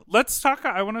 Unsold. Let's talk.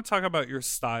 I want to talk about your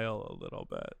style a little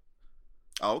bit.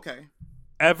 Oh, okay.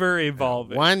 Ever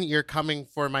evolving. One, you're coming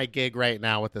for my gig right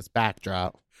now with this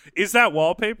backdrop. Is that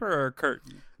wallpaper or a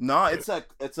curtain? No, it's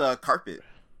a carpet.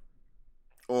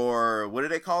 Or what do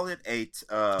they call it? What do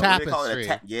they call it?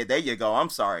 Tapestry. Yeah, there you go. I'm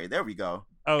sorry. There we go.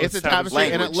 Oh, It's a tapestry,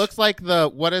 and it Language. looks like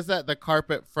what is that? The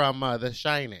carpet from The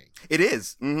Shining. It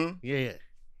is. Mm-hmm. Yeah.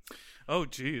 Oh,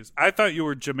 geez. I thought you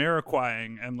were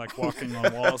Jamiroquaiing and like walking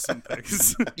on walls and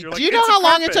things. You're like, Do you know "It's a how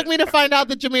long it carpet." took me to find out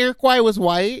that Jamiroquai was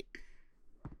white?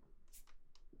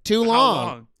 Too How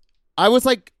long. I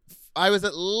was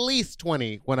at least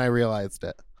 20 when I realized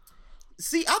it.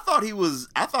 See, I thought he was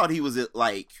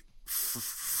like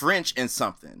French and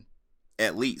something,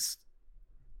 at least.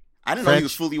 I didn't know he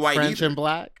was fully white French either. and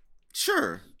black.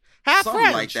 Sure, Half something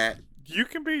French. like that. You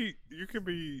can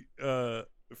be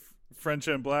French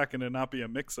and black and it not be a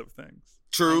mix of things.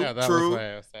 True, I know, that true. was what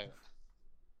I was saying.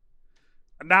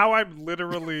 Now I'm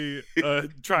literally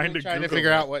trying to Trying to Google figure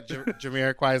it. out what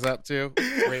Jamiroquai's up to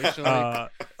racially.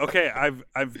 Okay, I've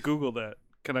Googled it.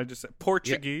 Can I just say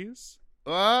Portuguese?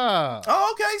 Oh.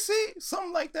 Oh, okay. See,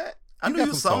 something like that. I You knew got he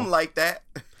was some something soul. like that.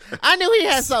 I knew he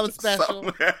had something special.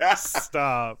 Something-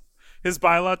 Stop. His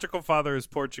biological father is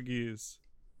Portuguese.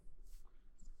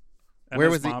 And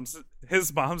Where his was he?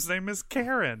 His mom's name is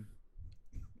Karen.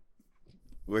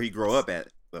 Where he grow up at,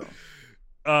 though.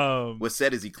 Um, What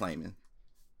set is he claiming?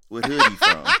 What hood he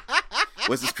from?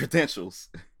 What's his credentials?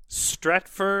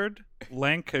 Stretford,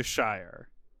 Lancashire.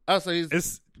 Oh, so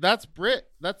that's Brit.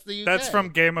 That's the UK. That's from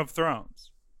Game of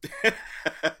Thrones.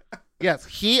 Yes,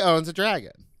 he owns a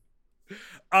dragon.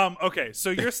 Okay, so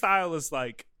your style is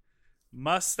like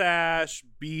mustache,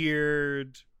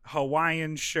 beard,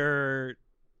 Hawaiian shirt.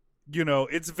 You know,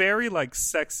 it's very like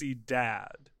sexy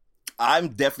dad. I'm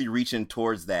definitely reaching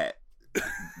towards that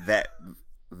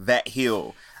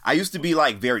hill. I used to be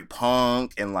like very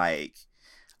punk and like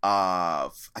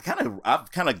I've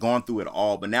kind of gone through it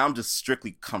all, but now I'm just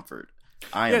strictly comfort.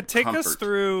 Take us comfort.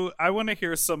 through. I want to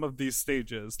hear some of these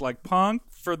stages, like punk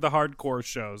for the hardcore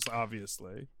shows,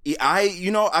 obviously.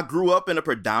 I grew up in a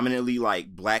predominantly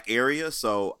like black area,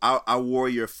 so I wore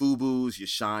your FUBUs, your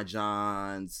Sean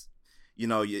Johns,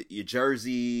 your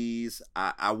jerseys.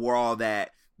 I wore all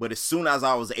that. But as soon as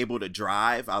I was able to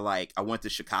drive, I went to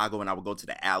Chicago and I would go to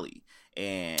the alley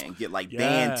and get like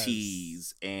band Yes.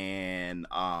 tees and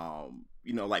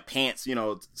like pants,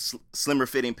 slimmer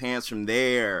fitting pants from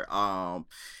there. And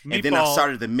then I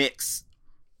started the mix.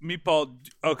 Meatball.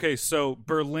 Okay, so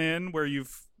Berlin, where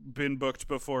you've been booked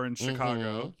before in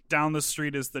Chicago. Down the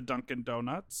street is the Dunkin'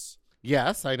 Donuts.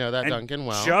 Yes, I know that And Dunkin'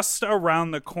 well. just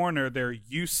around the corner, there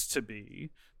used to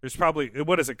be. There's probably,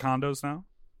 what is it, condos now?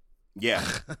 Yeah.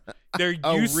 There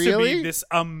Oh, used to really? be this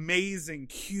amazing,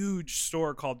 huge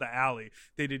store called The Alley.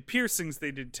 They did piercings,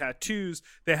 they did tattoos,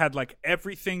 they had like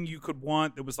everything you could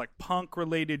want. It was like punk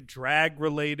related, drag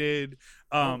related.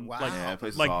 wow. Like, Yeah, that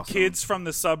place is like awesome. kids from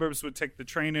the suburbs would take the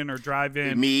train in or drive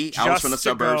in. Me, I was just from the to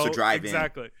suburbs go- to drive in.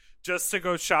 Exactly. Just to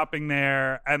go shopping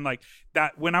there. And like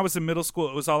that, when I was in middle school,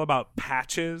 it was all about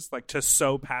patches, like to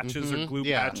sew patches or glue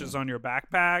yeah. patches on your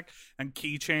backpack and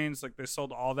keychains. Like they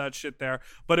sold all that shit there.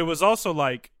 But it was also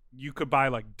like you could buy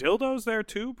like dildos there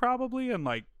too, probably, and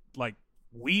like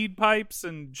weed pipes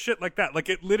and shit like that. Like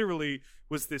it literally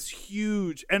was this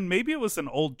huge, and maybe it was an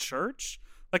old church.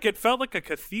 Like it felt like a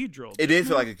cathedral. It did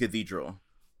feel like a cathedral.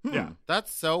 Yeah.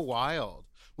 That's so wild.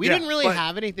 We Yeah, didn't really but-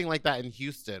 have anything like that in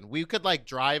Houston. We could like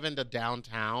drive into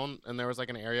downtown, and there was like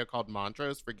an area called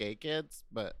Montrose for gay kids,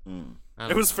 but Mm. I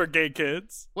don't It was know. for gay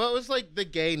kids. Well, it was like the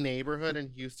gay neighborhood in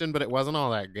Houston, but it wasn't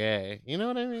all that gay. You know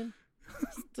what I mean?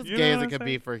 It's as You gay know as what it I'm could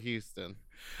be saying? for Houston.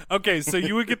 Okay, so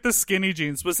you would get the skinny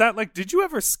jeans. Was that like? Did you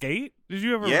ever skate? Did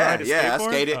you ever Yeah, ride a yeah, I skateboard?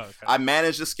 skated. Oh, okay. I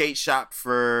managed a skate shop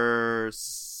for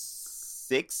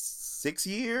six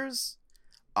years.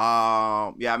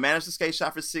 Yeah, I managed a skate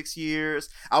shop for 6 years.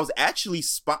 I was actually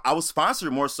I was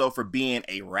sponsored more so for being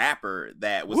a rapper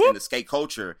that was in Whoop. the skate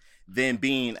culture than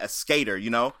being a skater. You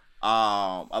know,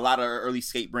 a lot of early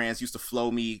skate brands used to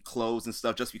flow me clothes and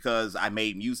stuff just because I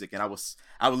made music, and I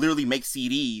would literally make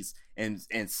CDs and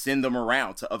send them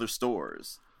around to other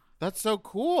stores. That's so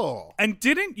cool. And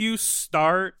didn't you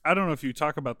start? I don't know if you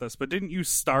talk about this, but didn't you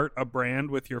start a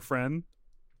brand with your friend?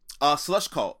 Slush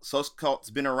Cult. Slush Cult's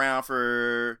been around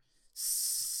for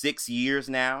 6 years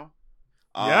now.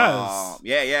 Yes.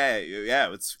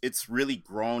 Yeah. It's really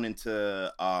grown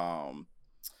into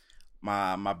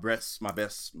my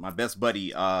best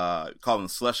buddy, call him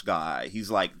Slush Guy. He's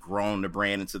like grown the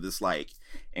brand into this like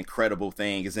incredible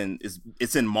thing.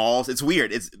 It's in malls. It's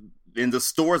weird. It's in the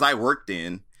stores I worked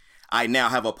in. I now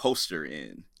have a poster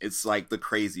in. It's like the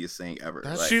craziest thing ever.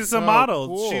 That's Like, She's so a model.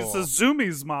 cool. She's a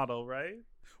Zoomies model, right?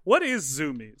 What is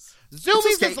Zoomies? it's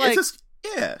Zoomies a was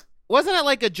like, yeah. wasn't it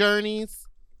like a Journeys?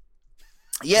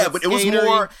 Yeah, But but it was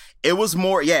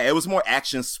skatery? more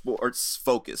action sports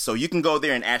focused. So you can go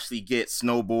there and actually get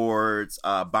snowboards,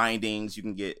 bindings. You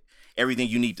can get everything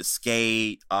you need to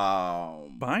skate.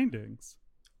 Bindings.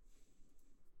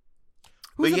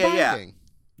 Who's But a yeah. binding?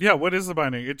 Yeah, what is the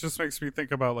binding? It just makes me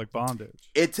think about like bondage.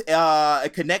 It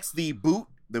connects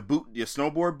your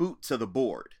snowboard boot to the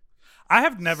board. I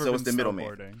have never So been it's the middleman.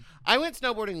 snowboarding. I went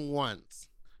snowboarding once.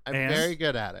 I'm And? very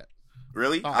good at it.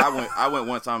 Really? Oh. I went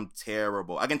once. I'm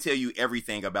terrible. I can tell you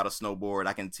everything about a snowboard.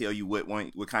 I can tell you what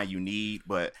kind you need,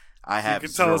 but I have. You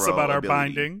can tell us zero about our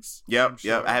ability. bindings. I'm Yep.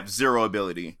 sure. I have zero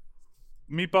ability.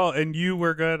 Meatball, and you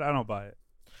were good. I don't buy it.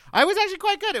 I was actually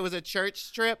quite good. It was a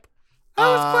church trip. I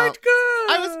was quite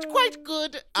good. I was quite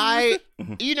good. I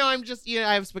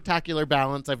have spectacular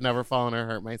balance. I've never fallen or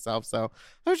hurt myself, so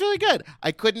I was really good.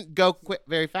 I couldn't go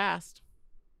very fast.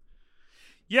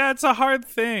 Yeah, it's a hard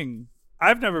thing.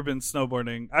 I've never been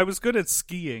snowboarding. I was good at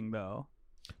skiing though.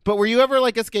 But were you ever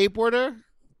like a skateboarder?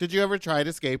 Did you ever try to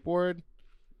skateboard?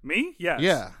 Me? Yes.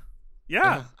 Yeah.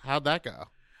 Yeah. How'd that go?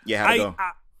 Yeah, how'd it go?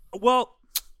 Well,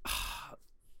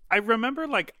 I remember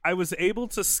like I was able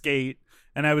to skate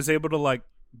and I was able to like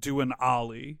do an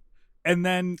ollie. And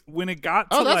then when it got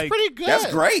to Oh, that's like pretty good.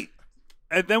 That's great.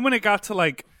 and then when it got to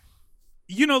like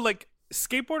like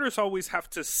skateboarders always have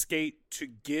to skate to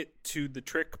get to the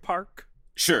trick park.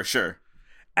 Sure.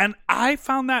 And I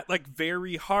found that like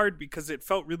very hard because it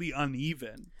felt really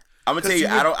uneven. I'm gonna tell 'Cause you,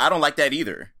 you would- I don't like that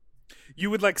either. You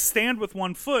would like stand with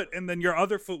one foot and then your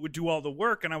other foot would do all the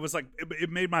work. And I was like, it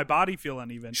made my body feel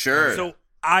uneven. Sure. So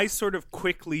I sort of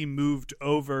quickly moved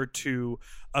over to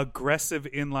aggressive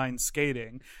inline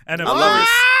skating. And of I love course,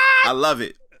 it. I love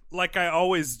it. like I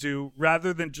always do,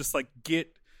 rather than just like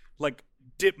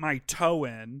dip my toe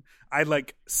in, I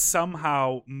like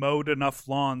somehow mowed enough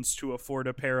lawns to afford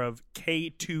a pair of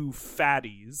K2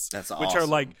 fatties. That's Which are awesome.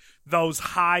 like those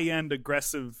high-end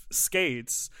aggressive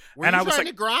skates. Were and you I was trying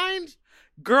like, to grind?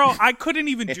 girl, I couldn't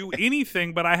even do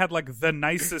anything, but I had like the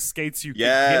nicest skates you could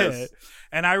Yes. get.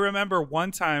 And I remember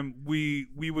one time we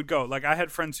would go. Like I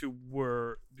had friends who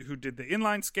did the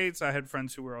inline skates. I had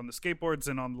friends who were on the skateboards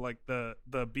and on like the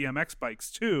BMX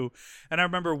bikes too. And I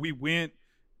remember we went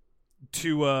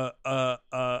to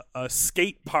a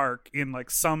skate park in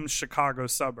like some Chicago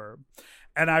suburb.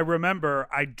 And I remember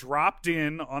I dropped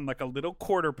in on like a little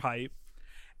quarter pipe,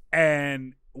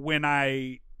 and when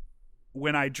I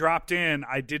when I dropped in,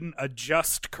 I didn't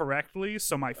adjust correctly,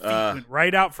 so my feet went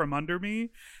right out from under me.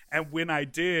 And when I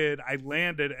did, I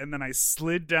landed, and then I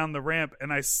slid down the ramp,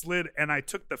 and I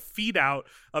took the feet out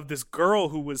of this girl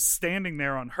who was standing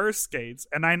there on her skates,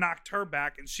 and I knocked her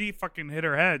back, and she fucking hit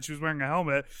her head. She was wearing a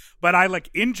helmet, but I like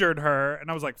injured her,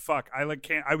 and I was like, fuck,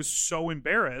 can't. I was so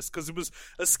embarrassed because it was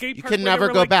a skate You park. can never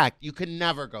go back. You can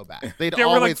never go back. They'd There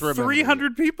were like always remember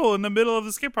 300 people in the middle of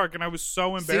the skate park, and I was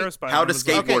so embarrassed by it. How do I was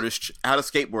like,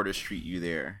 skateboarders treat you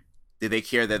there? Did they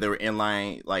care that there were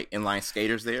inline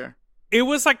skaters there? it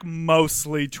was like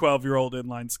mostly 12-year-old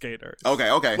inline skaters.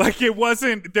 Okay. Like it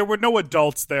wasn't, there were no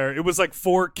adults there. It was like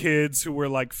 4 kids who were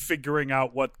like figuring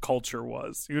out what culture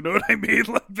was. You know what I mean?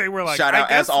 Like they were like, shout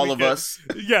out as all of us.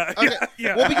 Yeah, Okay.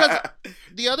 yeah. Well, because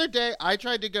the other day I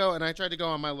tried to go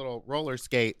on my little roller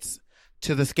skates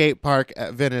to the skate park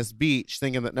at Venice Beach,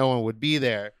 thinking that no one would be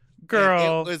there.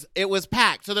 Girl. And it was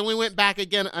packed. So then we went back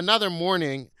again another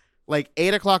morning, like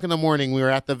 8:00 in the morning. We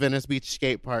were at the Venice Beach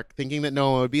skate park, thinking that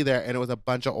no one would be there, and it was a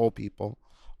bunch of old people,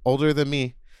 older than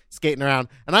me, skating around,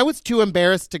 and I was too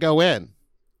embarrassed to go in.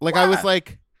 Like Why? I was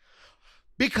like,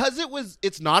 because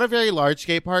it's not a very large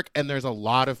skate park, and there's a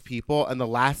lot of people, and the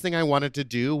last thing I wanted to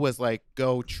do was like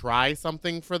go try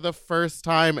something for the first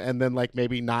time, and then like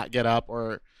maybe not get up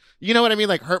or. You know what I mean?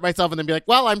 Like hurt myself and then be like,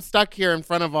 well, I'm stuck here in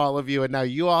front of all of you and now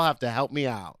you all have to help me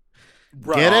out.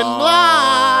 Right. Get in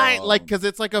line! Like, because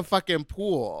it's like a fucking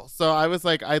pool. So I was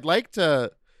like, I'd like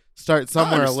to start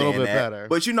somewhere a little bit better.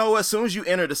 But you know what? As soon as you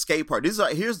enter the skate park,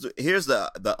 here's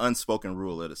the unspoken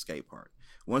rule of the skate park.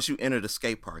 Once you enter the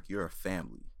skate park, you're a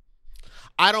family.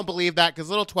 I don't believe that because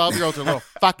little 12-year-olds are little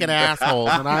fucking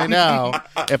assholes. And I know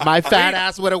if my fat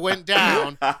ass would have went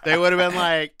down, they would have been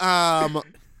like,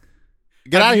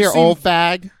 get out of here, old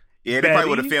fag. Yeah, they probably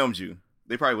would have filmed you.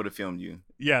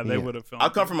 Yeah, they would have filmed.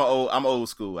 I'm old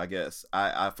school, I guess.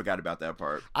 I forgot about that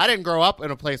part. I didn't grow up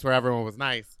in a place where everyone was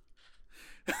nice.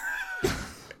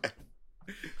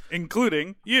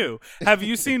 Including you. Have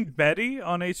you seen Betty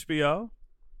on HBO?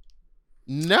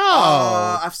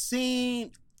 No. I've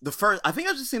seen the first. I think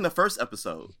I've just seen the first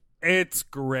episode. It's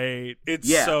great.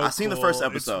 It's I've seen the cool. first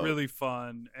episode. It's really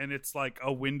fun, and it's like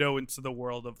a window into the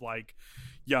world of like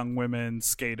young women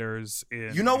skaters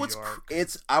in You know New what's York.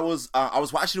 I was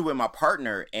watching it with my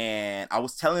partner, and I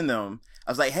was telling them,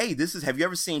 I was like, hey, have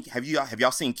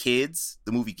y'all seen Kids,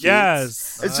 the movie Kids?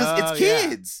 Yes. It's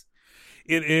kids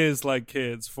It is like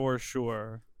Kids for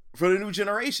sure. for the new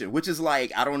generation, which is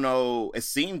like, I don't know, it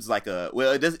seems like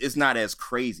it's not as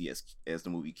crazy as the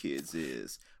movie Kids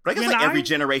is, but I guess every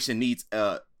generation needs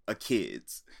a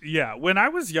Kids. Yeah, when I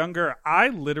was younger, I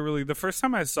literally, the first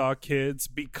time I saw Kids,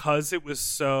 because it was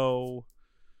so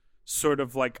sort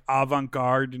of like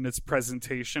avant-garde in its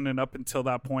presentation, and up until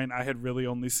that point I had really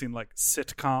only seen like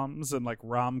sitcoms and like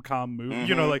rom-com movies. Mm-hmm.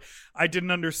 You know, like I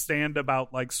didn't understand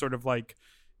about like sort of like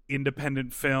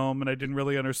independent film, and I didn't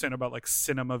really understand about like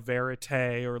cinema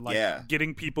verite or like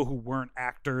getting people who weren't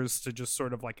actors to just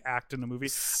sort of like act in a movie.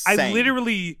 Same. I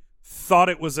literally thought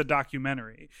it was a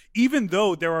documentary, even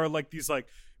though there are like these like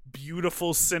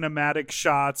beautiful cinematic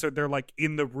shots, or they're like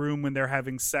in the room when they're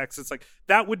having sex. It's like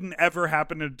that wouldn't ever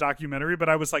happen in a documentary, but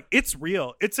I was like, it's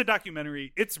real, it's a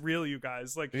documentary, it's real, you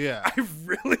guys. Like, Yeah. I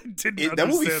really didn't That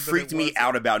movie understand freaked me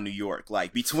out about New York.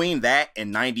 Like, between that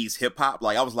and 90s hip-hop,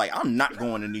 like I was like, I'm not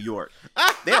going to New York.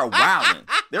 They are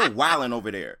wilding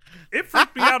over there. It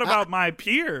freaked me out about my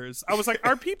peers. I was like,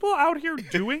 are people out here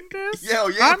doing this? Yeah,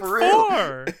 I'm for real.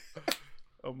 4.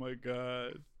 Oh my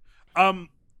god.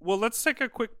 Well, let's take a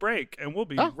quick break, and we'll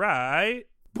be right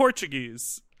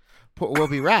Portuguese. We'll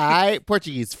be right.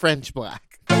 Portuguese, French,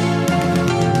 black.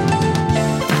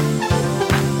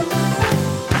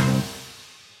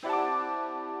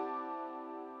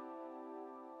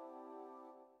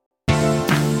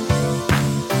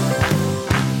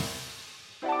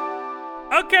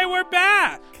 Okay, we're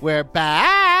back. We're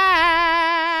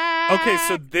back. Okay,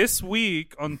 so this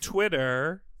week on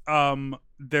Twitter,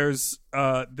 there's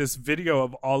this video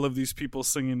of all of these people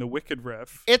singing the Wicked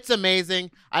riff. It's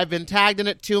amazing. I've been tagged in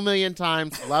it 2 million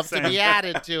times. Love to be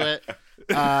added to it.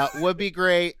 Would be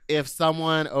great if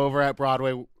someone over at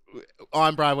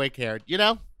on Broadway cared, you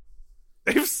know?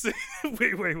 Wait. This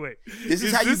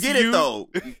is how you get it, though.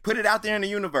 You put it out there in the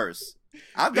universe.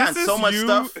 I've gotten so much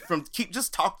stuff from keep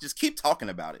talking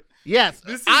about it. Yes.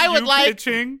 This is I would you like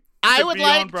pitching I to would be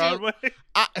like on Broadway. Yes.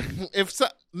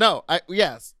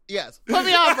 Put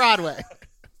me on Broadway.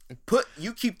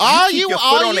 You keep all your you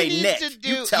foot on their need neck. to do,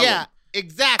 You tell yeah, them.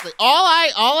 exactly. All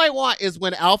I want is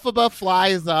when Elphaba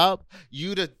flies up,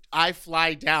 I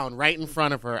fly down right in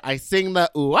front of her. I sing the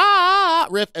ooh ah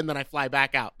riff, and then I fly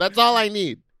back out. That's all I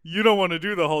need. You don't want to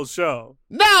do the whole show.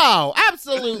 No,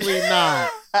 absolutely not.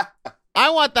 I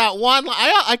want that one.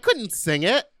 I couldn't sing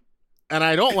it, and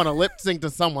I don't want to lip sync to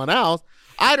someone else.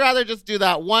 I'd rather just do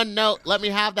that one note. Let me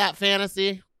have that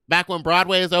fantasy. Back when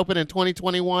Broadway is open in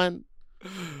 2021.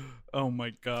 Oh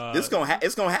my God. It's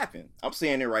gonna happen. I'm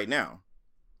saying it right now.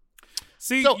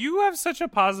 See, So- you have such a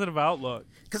positive outlook.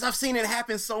 Because I've seen it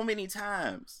happen so many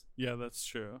times. Yeah, that's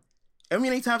true. How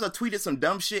many times I tweeted some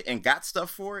dumb shit and got stuff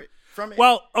for it from it?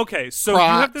 Well, okay, so you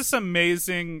Crocs. have this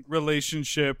amazing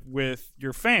relationship with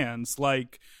your fans.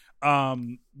 Like,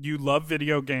 you love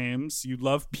video games, you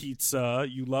love pizza,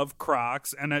 you love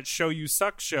Crocs, and at Show You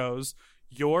Suck shows,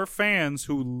 your fans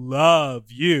who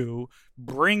love you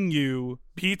bring you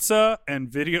pizza and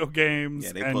video games,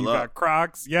 Yeah, they and pull you up. got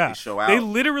Crocs. Yeah, They show out. They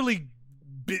literally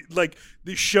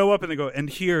they show up and they go, and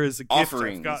here is a gift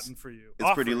Offerings. I've gotten for you.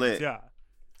 It's pretty lit. Yeah.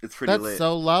 It's pretty That's lit.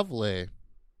 so lovely.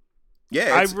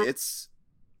 Yeah, I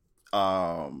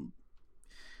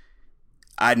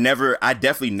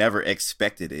definitely never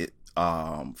expected it,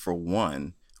 for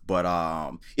one. But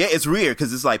yeah, it's weird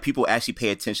because it's like people actually pay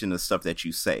attention to stuff that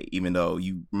you say, even though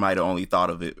you might have only thought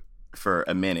of it for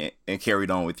a minute and carried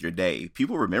on with your day.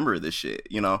 People remember this shit,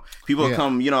 you know. People Yeah.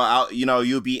 come, out,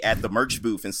 you'll be at the merch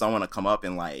booth and someone will come up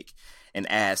and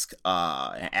ask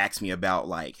me about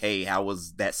like, hey, how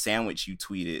was that sandwich you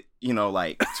tweeted,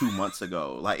 like 2 months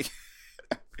ago? Like,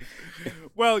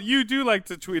 Well, you do like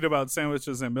to tweet about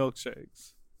sandwiches and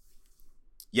milkshakes.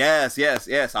 yes.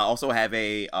 I also have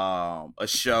a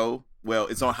show. Well,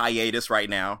 it's on hiatus right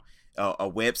now. A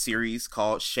web series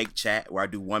called Shake Chat where I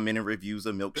do 1 minute reviews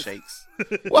of milkshakes.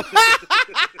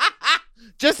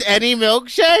 Just any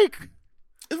milkshake?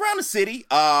 It's around the city.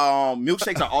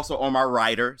 Milkshakes are also on my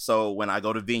rider, so when I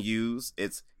go to venues,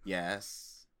 it's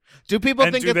yes. Do people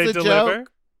And think do they it's a deliver?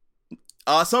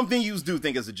 joke? Some venues do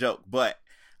think it's a joke, but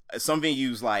some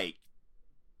venues like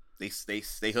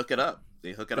they hook it up.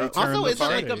 They hook it They up. turn Also, the isn't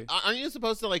like party. aren't you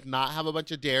supposed to like not have a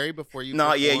bunch of dairy before you?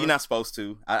 No, yeah, perform? you're not supposed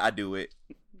to. I do it.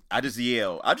 I just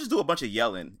yell. I just do a bunch of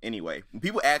yelling anyway. When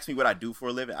people ask me what I do for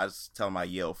a living, I just tell them I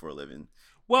yell for a living.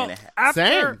 Well, And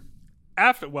after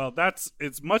Same. well,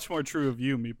 it's much more true of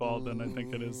you, Meatball, than I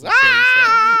think it is. of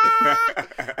Ah! Shay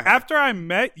Shay. After I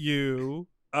met you,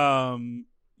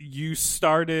 you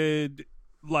started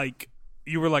like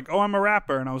you were like, "Oh, I'm a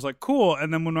rapper," and I was like, "Cool."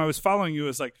 And then when I was following you, it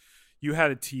was like you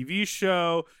had a TV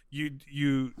show,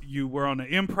 you were on an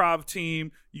improv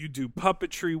team, you do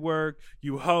puppetry work,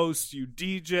 you host, you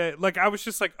DJ. Like I was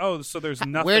just like, "Oh, so there's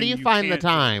nothing." Where do you find the can't do.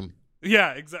 time?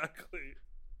 Yeah, exactly.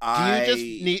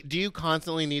 Do you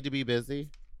constantly need to be busy?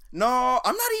 No,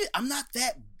 I'm not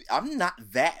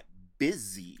that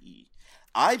busy.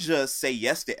 I just say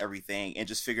yes to everything and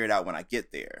just figure it out when I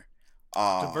get there.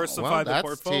 Diversify the that's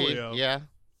portfolio. Yeah.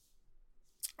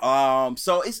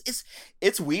 So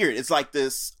it's weird. It's like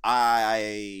this.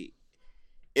 It's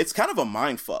kind of a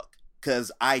mind fuck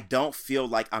because I don't feel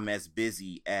like I'm as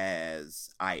busy as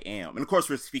I am. And of course,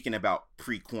 we're speaking about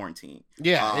pre-quarantine.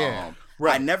 Yeah.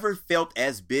 Right. I never felt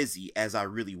as busy as I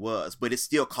really was, but it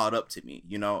still caught up to me.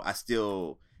 I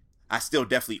still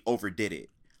definitely overdid it.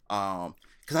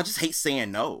 Because I just hate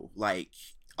saying no. Like,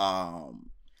 I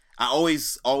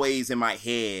always in my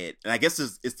head, and I guess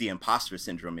it's the imposter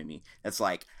syndrome in me. It's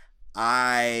like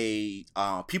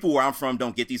people where I'm from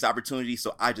don't get these opportunities,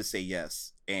 so I just say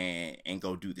yes and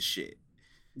go do the shit.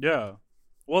 Yeah.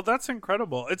 Well, that's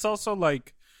incredible. It's also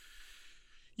like,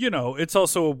 it's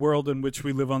also a world in which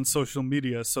we live on social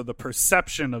media, so the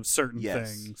perception of certain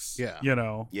Yes. things, Yeah.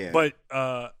 Yeah. But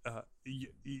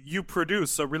you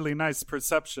produce a really nice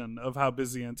perception of how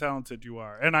busy and talented you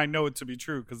are. And I know it to be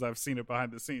true because I've seen it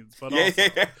behind the scenes. But also,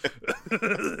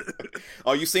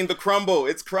 Oh, you've seen the crumble.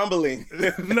 It's crumbling.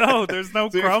 no, there's no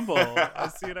crumble.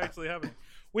 I see it actually happening.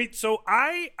 Wait, so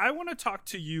I want to talk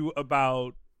to you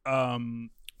about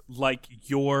like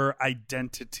your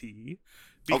identity,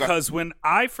 because when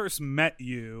I first met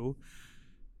you,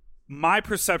 my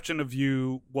perception of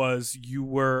you was you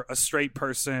were a straight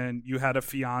person, you had a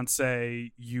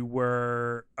fiance, you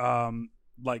were you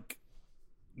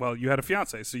had a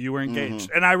fiance, so you were engaged.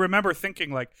 And I remember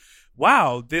thinking like,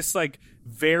 wow, this like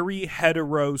very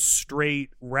hetero straight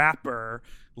rapper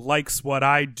likes what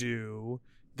I do.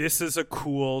 This is a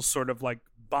cool sort of like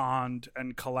bond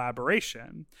and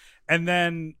collaboration. And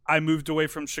then I moved away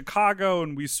from Chicago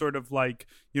and we sort of like,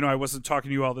 I wasn't talking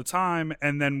to you all the time.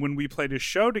 And then when we played a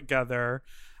show together,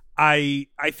 I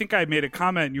think I made a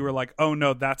comment and you were like, oh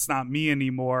no, that's not me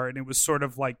anymore. And it was sort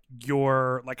of like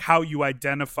your, like how you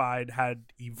identified had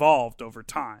evolved over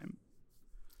time.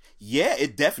 Yeah,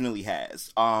 it definitely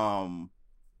has.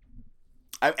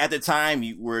 at the time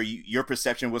your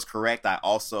perception was correct. I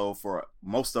also, for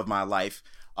most of my life,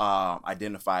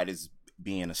 identified as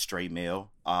being a straight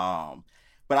male.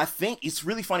 But I think it's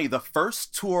really funny. The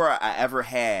first tour I ever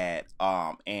had,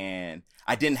 and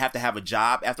I didn't have to have a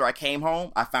job after I came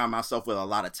home, I found myself with a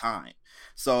lot of time.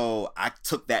 So I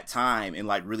took that time and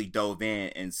like really dove in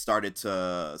and started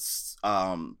to,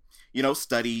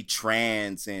 study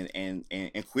trans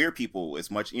and queer people as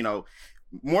much,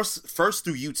 more first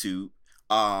through YouTube.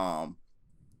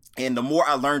 And the more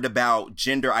I learned about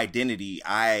gender identity,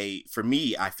 I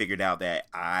figured out that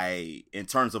in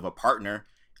terms of a partner,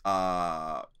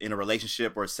 in a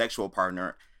relationship or a sexual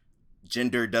partner,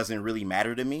 gender doesn't really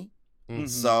matter to me. Mm-hmm.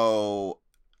 So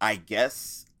I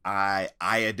guess I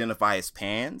identify as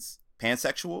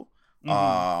pansexual.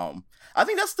 Mm-hmm. I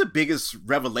think that's the biggest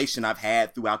revelation I've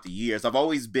had throughout the years. I've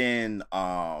always been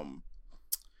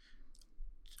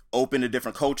open to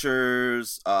different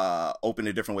cultures, open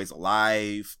to different ways of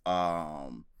life.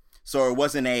 So it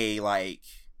wasn't a like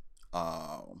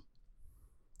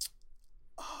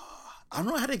I don't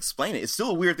know how to explain it. It's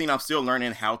still a weird thing I'm still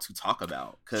learning how to talk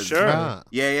about. Sure.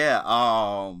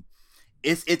 Yeah.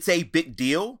 It's a big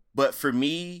deal, but for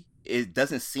me, it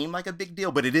doesn't seem like a big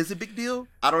deal, but it is a big deal.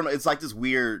 I don't know. It's like this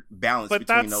weird balance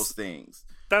between those things.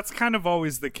 That's kind of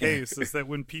always the case, is that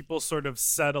when people sort of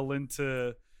settle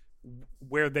into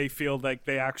where they feel like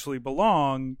they actually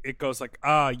belong, it goes like,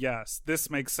 yes, this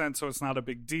makes sense, so it's not a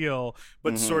big deal.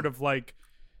 But sort of like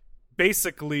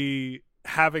basically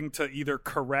having to either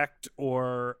correct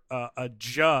or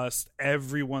adjust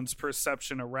everyone's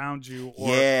perception around you, or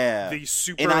the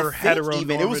super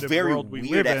heteronormative it was very world we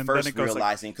weird live at in. first, Then it goes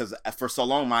realizing, because for so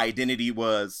long my identity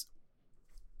was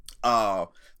the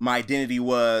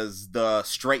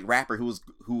straight rapper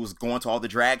who was going to all the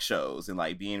drag shows and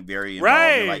like being very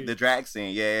involved in like the drag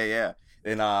scene. Yeah.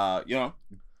 And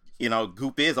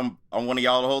Goop is I'm one of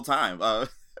y'all the whole time.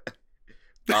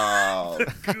 The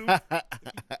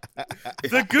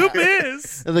Goop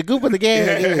is the Goop of the gang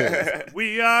is.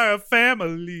 We are a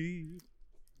family.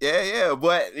 Yeah.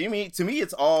 But I mean, to me,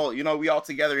 it's all we all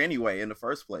together anyway in the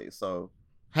first place. So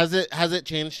has it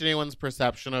changed anyone's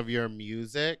perception of your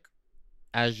music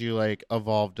as you like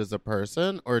evolved as a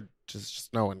person, or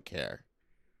just no one care?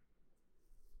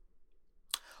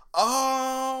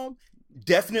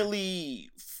 Definitely.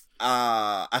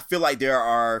 I feel like there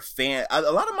are fans. A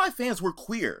lot of my fans were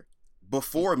queer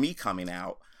before me coming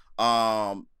out.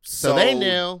 So they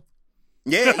knew.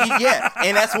 Yeah,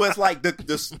 and that's what's like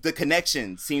the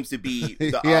connection seems to be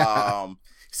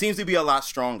seems to be a lot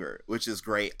stronger, which is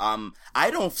great. I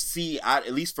don't see,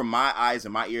 at least from my eyes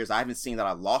and my ears, I haven't seen that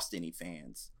I lost any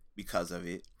fans because of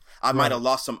it. I might have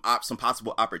lost some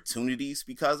possible opportunities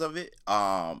because of it.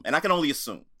 And I can only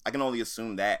assume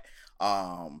that.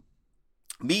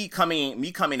 Me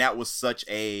coming out was such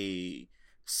a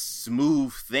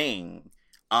smooth thing.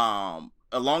 A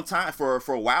long time for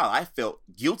a while, I felt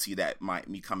guilty that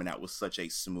me coming out was such a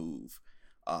smooth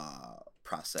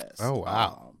process. Oh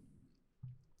wow.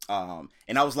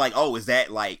 And I was like, oh, is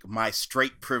that like my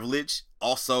straight privilege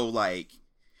also like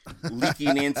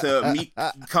leaking into me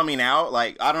coming out?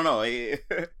 Like, I don't know.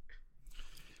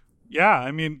 Yeah,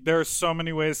 I mean, there are so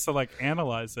many ways to like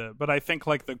analyze it, but I think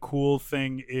like the cool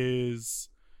thing is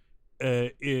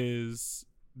that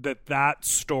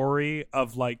story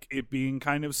of like it being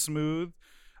kind of smooth.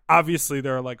 Obviously,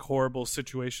 there are like horrible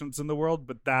situations in the world,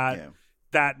 but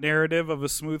that narrative of a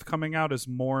smooth coming out is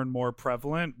more and more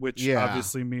prevalent, which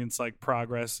obviously means like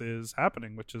progress is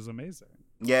happening, which is amazing.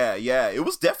 Yeah. It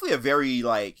was definitely a very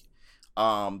like,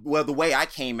 the way I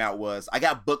came out was I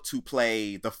got booked to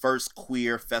play the first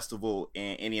queer festival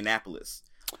in Indianapolis.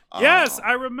 Yes,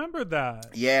 I remember that.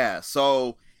 Yeah.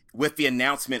 So with the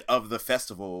announcement of the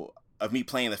festival, of me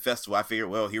playing the festival, I figured,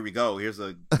 well, here we go. I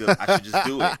should just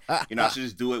do it. I should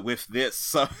just do it with this.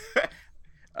 So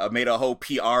I made a whole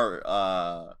PR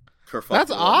kerfuffle.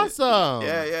 That's awesome.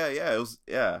 Yeah. It was,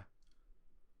 yeah.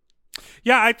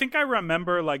 Yeah, I think I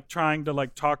remember like trying to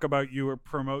like talk about you or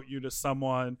promote you to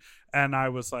someone, and I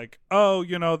was like, oh,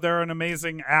 they're an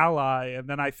amazing ally. And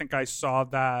then I think I saw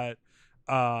that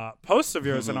post of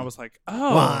yours, and I was like,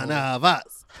 oh, one of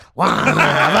us.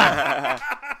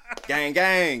 Gang.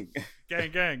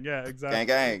 Yeah, exactly.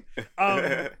 Gang.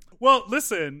 Well,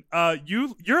 listen,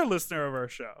 you're a listener of our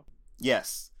show.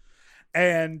 Yes.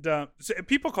 And so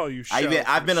people call you Show.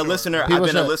 I've been a listener. I've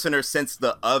been a listener since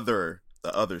the other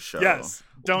show. Yes.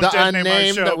 Don't the dead name our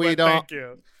unnamed show, that we but don't. thank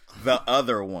you. The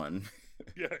other one.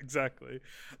 Yeah, exactly.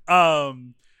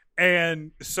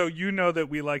 And so that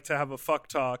we like to have a fuck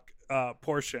talk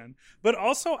portion, but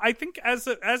also I think as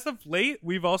of late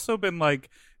we've also been like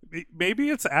maybe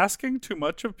it's asking too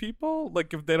much of people,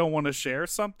 like if they don't want to share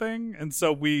something, and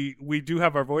so we do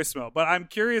have our voicemail. But I'm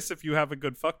curious if you have a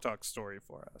good fuck talk story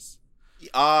for us.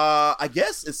 I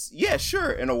guess it's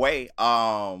sure, in a way.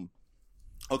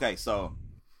 Okay, so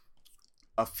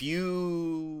a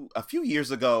few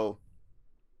years ago,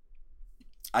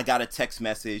 I got a text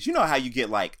message. You know how you get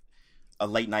like a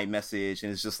late night message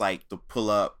and it's just like to pull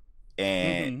up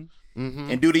and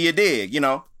do the you dig, you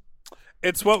know?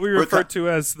 It's what we refer to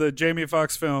as the Jamie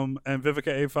Foxx film and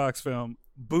Vivica A. Fox film,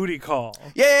 Booty Call.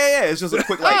 Yeah. It's just a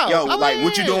quick like,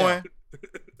 what you doing?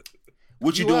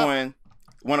 What you doing?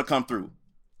 Want to come through?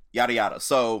 Yada yada.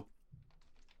 So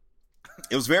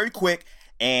it was very quick,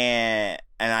 and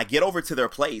I get over to their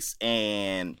place,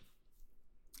 and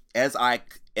as I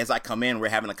come in, we're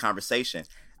having a conversation.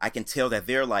 I can tell that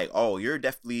they're like, "Oh, you're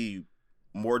definitely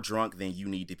more drunk than you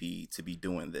need to be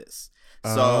doing this."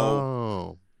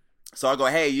 So I go,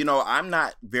 "Hey, you know, I'm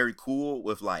not very cool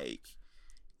with like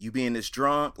you being this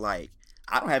drunk. Like,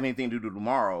 I don't have anything to do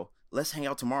tomorrow. Let's hang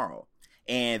out tomorrow."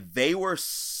 And they were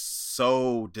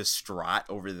so distraught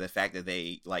over the fact that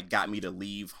they like got me to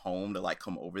leave home to like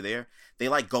come over there. They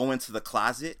like go into the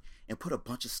closet and put a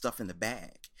bunch of stuff in the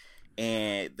bag.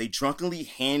 And they drunkenly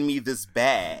hand me this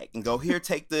bag and go, "Here,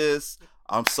 take this.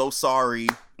 I'm so sorry."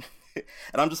 And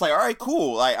I'm just like, "All right,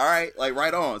 cool. Like, all right, like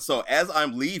right on." So as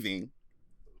I'm leaving,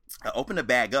 I open the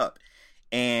bag up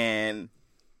and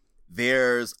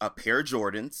there's a pair of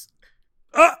Jordans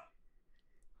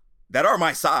that are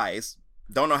my size.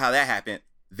 Don't know how that happened.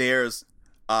 There's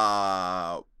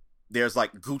like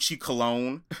Gucci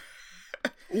cologne.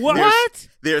 What?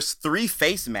 There's 3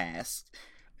 face masks.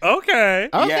 Okay.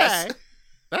 Yes.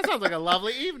 That sounds like a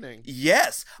lovely evening.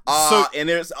 Yes. And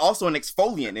there's also an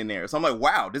exfoliant in there. So I'm like,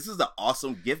 wow, this is an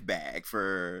awesome gift bag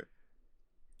for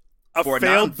a failed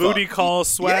non-fuck booty call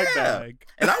swag bag.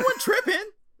 And I wasn't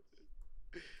tripping.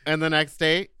 And the next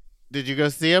day, did you go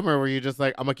see him, or were you just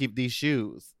like, "I'm gonna keep these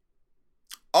shoes"?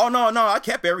 Oh no, I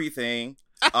kept everything.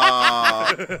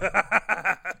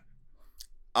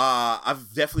 I've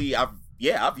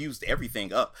used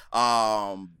everything up.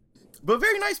 But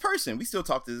very nice person. We still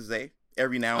talk to this day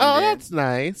every now and then. Oh, that's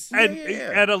nice. And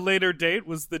at a later date,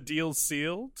 was the deal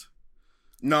sealed?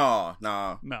 No.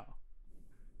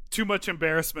 Too much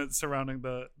embarrassment surrounding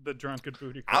the drunken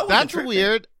booty call. That's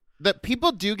weird. That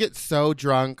people do get so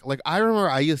drunk. Like, I remember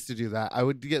I used to do that. I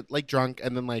would get like drunk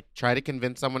and then like try to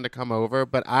convince someone to come over.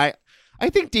 But I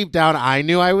think deep down I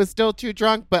knew I was still too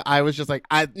drunk. But I was just like,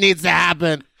 it needs to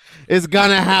happen. It's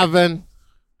gonna happen.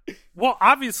 Well,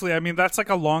 obviously, I mean, that's like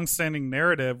a long-standing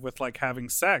narrative with like having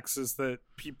sex is that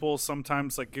people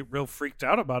sometimes like get real freaked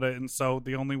out about it, and so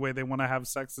the only way they want to have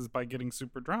sex is by getting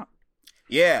super drunk.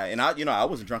 Yeah, and I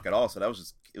wasn't drunk at all, so it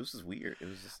was just weird. It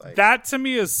was just like that to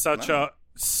me is such a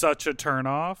turn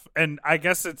off, and I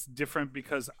guess it's different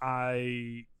because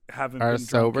I haven't been drunk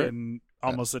sober in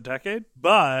almost a decade,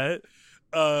 but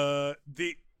I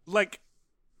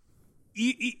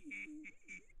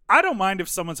don't mind if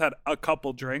someone's had a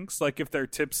couple drinks, like if they're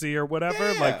tipsy or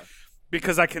whatever, like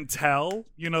because I can tell,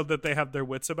 that they have their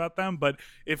wits about them. But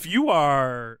if you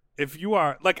are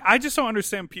like, I just don't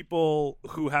understand people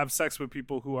who have sex with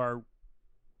people who are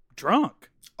drunk.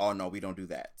 Oh no, we don't do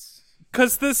that.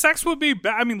 Because the sex would be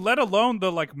bad. I mean, let alone the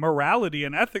like morality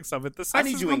and ethics of it. The sex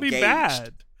is going to be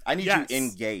bad. I need you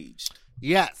engaged.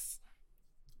 Yes.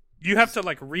 You have to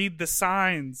like read the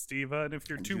signs, Diva, and if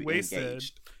you're too wasted,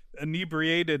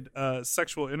 inebriated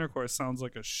sexual intercourse sounds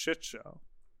like a shit show.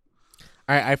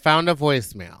 All right, I found a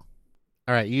voicemail.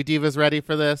 All right, you divas ready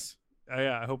for this?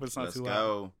 Yeah, I hope it's not too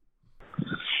loud.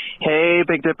 Hey,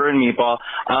 Big Dipper and Meatball.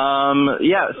 Love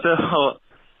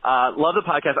the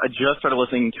podcast. I just started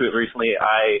listening to it recently.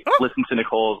 I listened to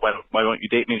Nicole's Why Won't You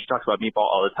Date Me? She talks about Meatball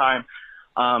all the time.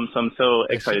 So I'm so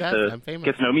excited to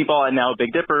get to know Meatball and now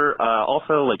Big Dipper.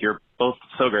 Also, like, you're both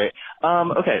so great.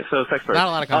 Okay, so sex first. Not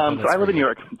a lot of compliments. So I live in New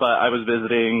York, but I was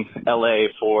visiting LA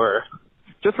for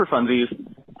funsies.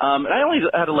 And I only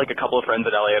had like a couple of friends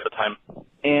in LA at the time.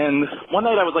 And one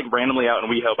night I was like randomly out in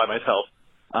WeHo by myself.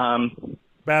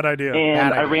 Bad idea.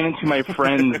 And I ran into my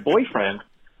friend's boyfriend.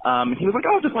 And he was like,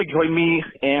 "Oh, just like join me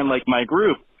and like my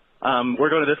group. We're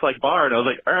going to this like bar." And I was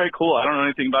like, "All right, cool. I don't know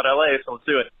anything about LA, so let's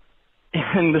do it."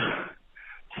 And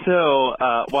so,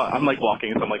 I'm like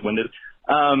walking, so I'm like winded.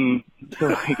 So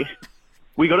like,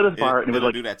 we go to this bar, and it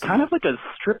was like kind of like a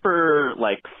stripper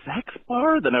like sex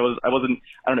bar. Then I don't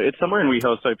know. It's somewhere in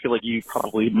WeHo, so I feel like you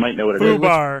probably might know what it is.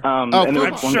 Bar. And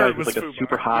there was one guy who was like a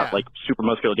super hot, like super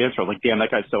muscular dancer. I was like, damn, that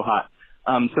guy's so hot.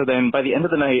 So then by the end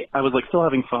of the night, I was like still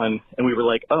having fun, and we were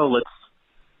like, oh, let's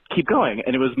keep going.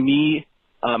 And it was me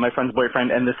my friend's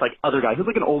boyfriend, and this like other guy who's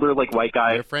like an older like white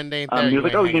guy. Your friend ain't there. He was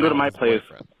like, "Oh, you can go to my place."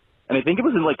 Boyfriend. And I think it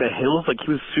was in like the hills. Like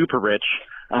he was super rich.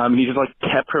 And he just like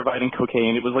kept providing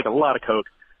cocaine. It was like a lot of coke.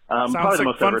 Probably like the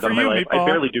most fun I've ever for done in my you, life. Meatball. I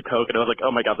barely do coke, and I was like,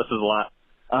 oh my god, this is a lot.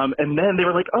 And then they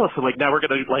were like, oh, so like now we're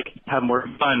gonna like have more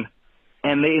fun.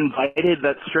 And they invited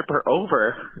that stripper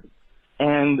over,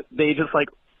 and they just like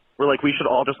were like, we should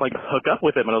all just like hook up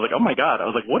with him. And I was like, oh my god. I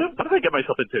was like, what did I get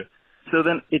myself into? So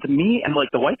then it's me and like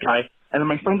the white guy, and then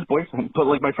my friend's boyfriend. But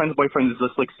like my friend's boyfriend is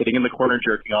just like sitting in the corner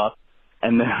jerking off,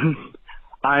 and then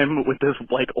I'm with this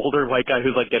like older white guy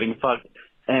who's like getting fucked.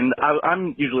 And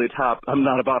I'm usually a top. I'm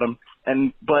not a bottom.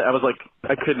 But I was like,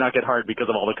 I could not get hard because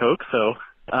of all the coke. So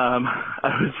I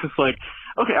was just like,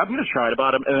 okay, I'm gonna try to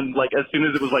bottom. And then like as soon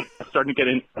as it was like starting to get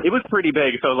in, it was pretty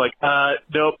big. So I was like,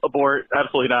 nope, abort,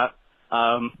 absolutely not.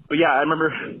 But yeah, I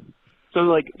remember. So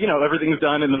like everything's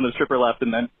done, and then the stripper left,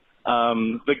 and then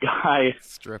the guy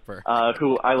Stripper.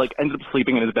 who I like ended up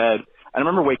sleeping in his bed. I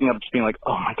remember waking up just being like,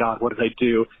 oh my god, what did I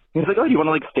do? He was like, oh, do you want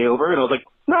to like stay over? And I was like,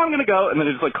 no, I'm gonna go. And then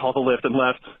he just like called the lift and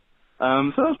left.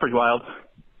 So that was pretty wild.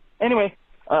 Anyway,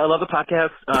 I love the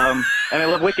podcast, and I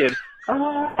love Wicked. All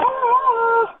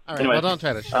right, anyway, well, don't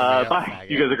try to shut me up, bye. faggot.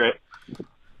 You guys are great.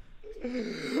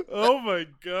 Oh my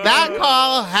god. That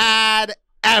call had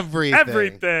everything.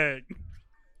 Everything.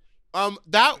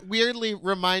 That weirdly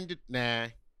reminded. Nah.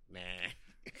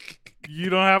 You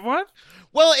don't have one?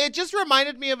 Well, it just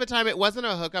reminded me of a time. It wasn't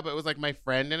a hookup. It was like my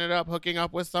friend ended up hooking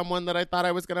up with someone that I thought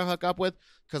I was going to hook up with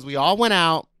because we all went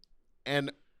out,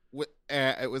 and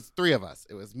it was three of us.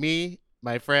 It was me,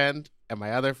 my friend, and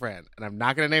my other friend. And I'm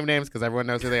not going to name names because everyone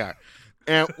knows who they are.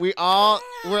 And we all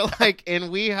were like in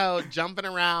WeHo jumping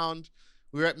around.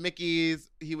 We were at Mickey's.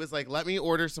 He was like, let me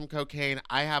order some cocaine.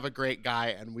 I have a great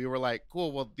guy. And we were like,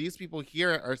 cool. Well, these people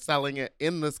here are selling it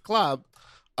in this club.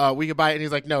 We could buy it. And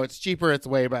he's like, no, it's cheaper. It's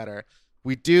way better.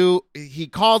 We do. He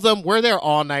calls them. We're there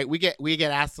all night. We get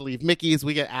asked to leave Mickey's.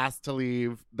 We get asked to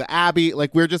leave the Abbey.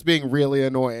 Like, we're just being really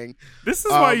annoying. This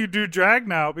is why you do drag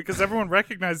now, because everyone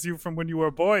recognized you from when you were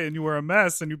a boy and you were a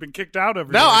mess and you've been kicked out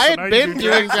every No, day. I So had now you been do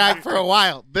doing drag for a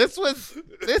while. This was.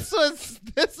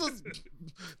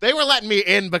 They were letting me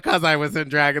in because I was in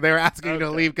drag, and they were asking me to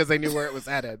leave because they knew where it was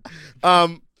headed.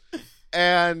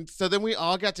 And so then we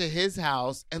all got to his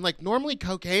house, and like normally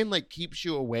cocaine like keeps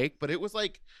you awake, but it was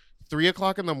like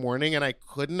 3:00 in the morning, and I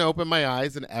couldn't open my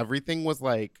eyes, and everything was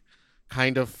like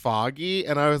kind of foggy,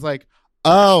 and I was like,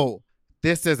 oh,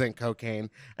 this isn't cocaine.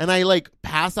 And I like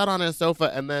passed out on a sofa,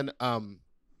 and then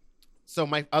so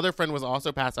my other friend was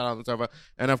also passed out on the sofa,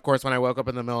 and of course when I woke up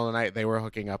in the middle of the night, they were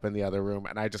hooking up in the other room,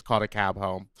 and I just called a cab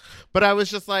home. But I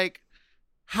was just like,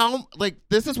 how, like,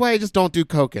 this is why I just don't do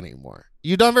coke anymore.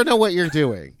 You never know what you're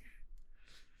doing.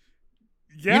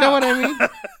 Yeah. You know what I mean?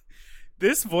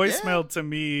 This voicemail to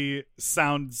me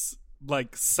sounds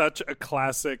like such a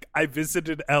classic. I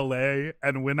visited LA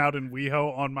and went out in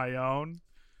WeHo on my own.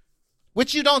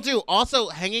 Which you don't do. Also,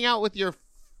 hanging out with your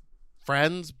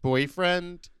friend's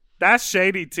boyfriend. That's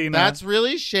shady, Tina. That's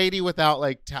really shady without,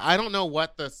 like, I don't know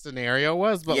what the scenario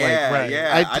was, but, yeah, like,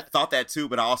 yeah. I thought that too,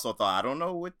 but I also thought, I don't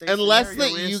know what they unless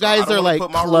scenario that is, you so I guys don't are, wanna like,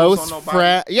 put my rules on close nobody.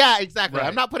 friends. Yeah, exactly. Right.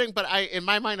 I'm not putting, but in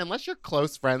my mind, unless you're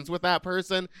close friends with that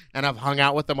person and I've hung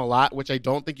out with them a lot, which I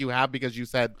don't think you have because you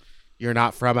said you're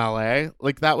not from LA,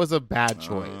 like, that was a bad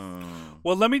choice.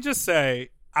 Well, let me just say,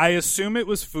 I assume it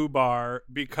was FUBAR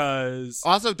because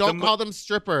Also, don't call them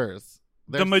strippers.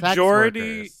 They're the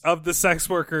majority sex workers. of the sex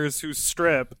workers who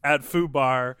strip at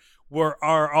FUBAR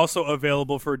are also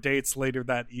available for dates later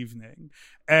that evening.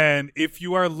 And if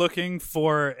you are looking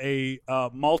for a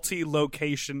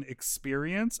multi-location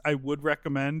experience, I would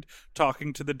recommend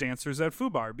talking to the dancers at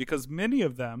FUBAR because many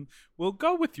of them will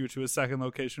go with you to a second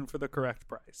location for the correct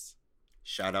price.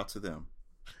 Shout out to them.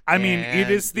 I mean, it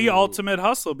is the And- ultimate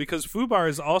hustle because FUBAR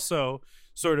is also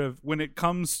sort of, when it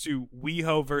comes to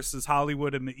WeHo versus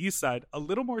Hollywood and the East Side, a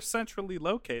little more centrally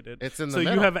located. It's in the so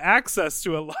middle. you have access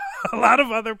to a lot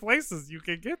of other places you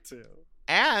can get to.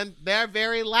 And they're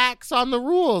very lax on the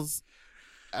rules.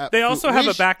 They also have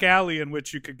a sh- back alley in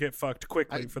which you could get fucked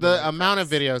quickly. For the right amount of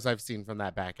price. videos I've seen from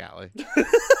that back alley.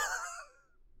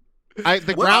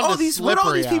 The What ground all is these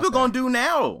slippery people out there. gonna do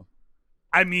now?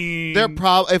 I mean, They're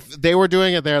if they were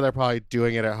doing it there, they're probably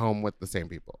doing it at home with the same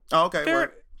people. Oh, okay. There,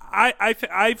 word.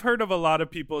 I've heard of a lot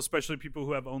of people, especially people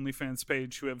who have OnlyFans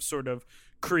page, who have sort of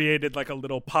created like a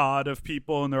little pod of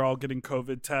people, and they're all getting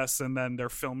COVID tests, and then they're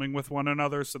filming with one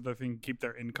another so that they can keep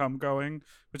their income going,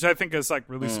 which I think is like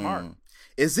really smart.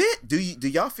 Is it? Do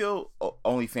y'all feel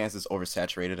OnlyFans is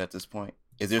oversaturated at this point?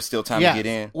 Is there still time Yes. to get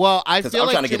in? Well, I 'Cause feel I'm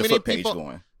like trying to too get a many foot page people.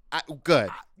 going. Good.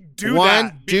 Do One,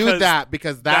 that do because that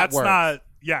because that that's works. not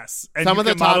Yes. And Some you of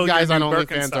the can model top your guys on new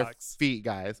OnlyFans are Birkenstocks. feet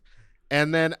guys.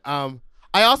 And then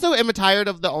I also am tired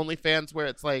of the OnlyFans where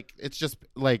it's like it's just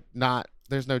like not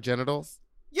there's no genitals.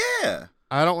 Yeah.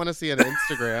 I don't want to see it on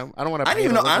Instagram. I don't want to. I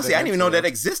didn't even know. Honestly, I didn't even know that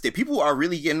existed. People are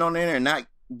really getting on there and not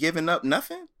giving up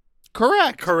nothing.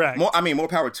 Correct. More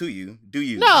power to you. Do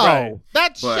you? No, Right.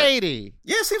 that's But- shady.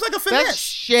 Yeah, it seems like a finesse. That's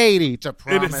shady to It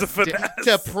promise. is a finesse.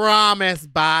 To promise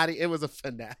body. It was a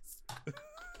finesse.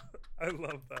 I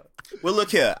love that. Well,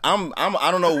 look here.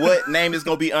 I don't know what name it's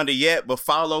gonna be under yet, but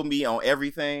follow me on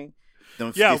everything.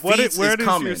 The feats is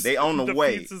coming. They on the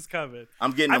way. Feats is coming.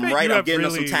 I'm getting I them bet right. you I'm have getting them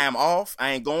some really- time off.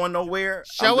 I ain't going nowhere.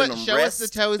 Show I'm us them rest. the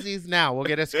toesies now. We'll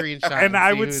get a screenshot. And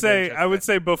I see would who's say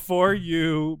interested. before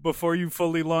you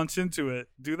fully launch into it,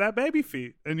 do that baby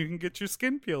feet and you can get your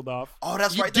skin peeled off. Oh,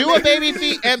 that's You right. do a baby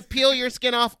feet and peel your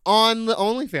skin off on the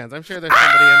OnlyFans. I'm sure there's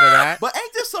somebody into that. But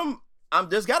ain't there some?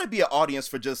 There's got to be an audience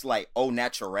for just like au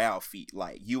natural feet.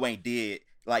 Like you ain't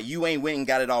went and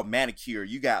got it all manicured.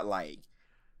 You got like.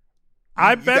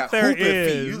 I you bet got there hooper feet.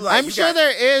 is. You like- I'm you sure got-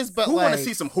 there is, but Who like want to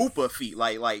see some hooper feet?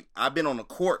 Like I've been on the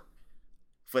court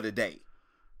for the day.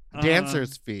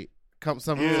 dancers' feet.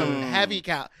 Some Mm. heavy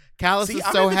callus See, is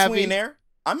I'm so in heavy. between there.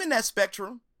 I'm in that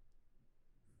spectrum.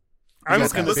 I was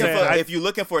If going you're to Looking say, for, I, if you're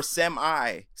looking for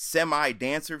semi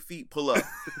dancer feet, pull up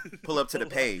to the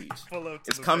page. Pull up to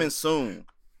It's the coming page. soon.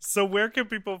 So where can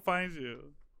people find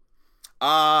you?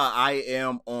 I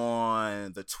am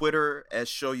on the Twitter as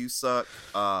Show You Suck,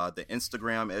 the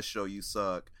Instagram as Show You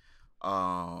Suck.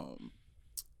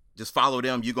 Just follow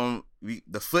them.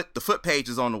 The foot page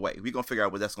is on the way. We're gonna figure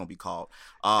out what that's gonna be called.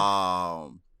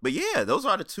 But yeah, those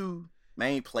are the two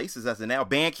main places as of now.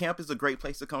 Bandcamp is a great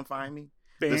place to come find me.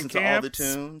 Listen to all the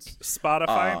Bandcamp, tunes.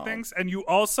 Spotify and things. And you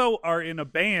also are in a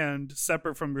band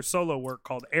separate from your solo work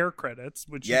called Air Credits,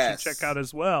 which Yes. you should check out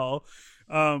as well.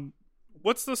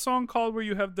 What's the song called where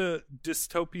you have the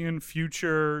dystopian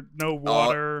future, no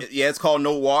water? Yeah, it's called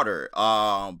No Water.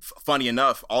 Funny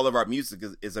enough, all of our music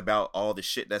is about all the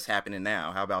shit that's happening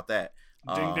now. How about that?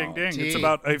 Ding, ding, ding. Gee. It's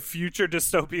about a future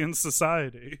dystopian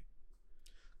society.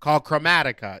 Called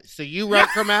Chromatica. So you wrote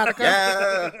Chromatica?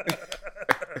 Yeah.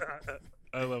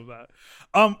 I love that.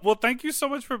 Well, thank you so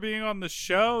much for being on the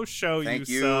show. Thank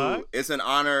you. Suck. It's an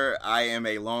honor. I am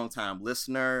a longtime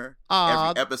listener. Aw.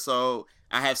 Every episode,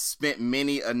 I have spent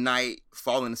many a night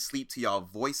falling asleep to y'all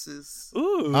voices.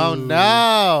 Ooh. Oh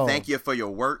no. Thank you for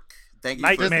your work. Thank you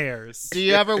Nightmares. Do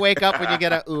you ever wake up when you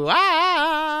get a ooh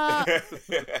ah? Oh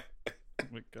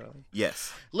my God.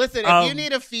 Yes. Listen, if you Um,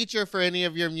 need a feature for any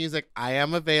of your music, I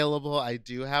am available. I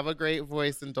do have a great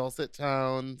voice and dulcet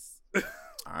tones. All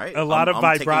right. A lot of I'm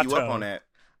taking vibrato. you up on that.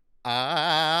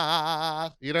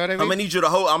 You know what I mean? I'm gonna need you to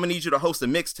host. I'm gonna need you to host a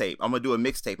mixtape. I'm gonna do a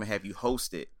mixtape and have you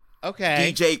host it,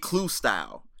 Okay. DJ Clue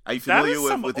style. Are you That familiar is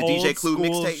some with the old DJ Clue school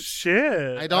mixtape?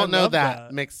 shit. I don't know love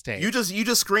that mixtape. You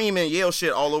just scream and yell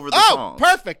shit all over the Oh, song.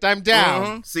 perfect. I'm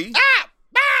down. Mhm. See?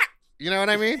 You know what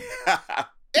I mean?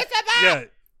 It's a Yeah.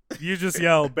 You just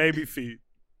yell baby feet.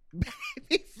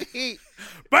 baby feet.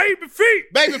 Baby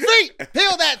feet! Baby feet.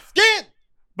 Peel that skin.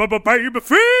 Baby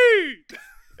feet!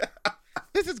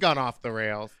 This has gone off the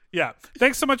rails. Yeah.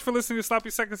 Thanks so much for listening to Sloppy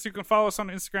Seconds. You can follow us on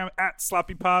Instagram at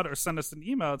sloppypod or send us an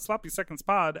email at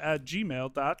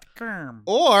sloppysecondspod@gmail.com.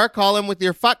 Or call in with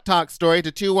your fuck talk story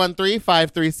to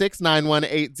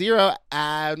 213-536-9180.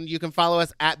 And you can follow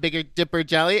us at Bigger Dipper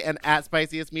Jelly and at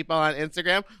Spiciest Meatball on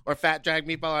Instagram or Fat Drag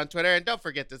Meatball on Twitter. And don't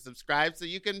forget to subscribe so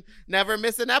you can never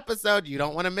miss an episode. You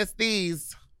don't want to miss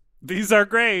these. These are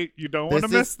great. You don't want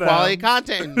This to miss is them. quality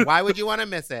content. And why would you want to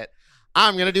miss it?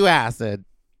 I'm going to do acid.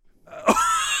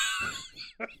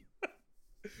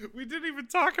 We didn't even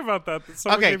talk about that.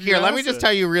 Someone Okay, gave you here, let me just acid.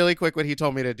 tell you really quick what he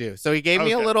told me to do. So he gave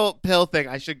me a Okay. little pill thing.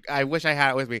 I wish I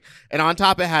had it with me. And on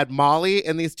top it had Molly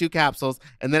in these 2 capsules,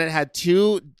 and then it had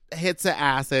 2 hits of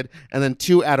acid and then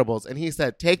 2 edibles. And he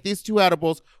said, take these 2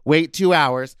 edibles, wait 2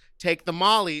 hours, take the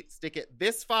Molly, stick it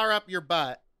this far up your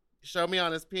butt, show me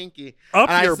on his pinky. Up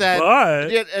and your I said, butt.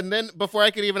 Yeah, and then before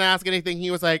I could even ask anything, he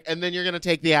was like, and then you're going to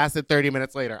take the acid 30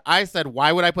 minutes later. I said,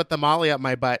 why would I put the Molly up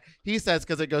my butt? He says,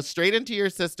 because it goes straight into your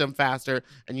system faster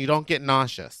and you don't get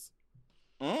nauseous.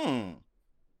 Mm.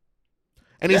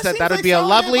 And he That said seems that would like be a solid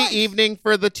lovely advice. evening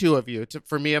for the 2 of you,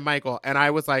 for me and Michael. And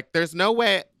I was like, there's no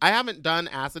way. I haven't done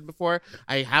acid before.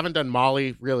 I haven't done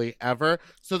Molly really ever.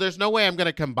 So there's no way I'm going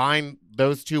to combine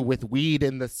those 2 with weed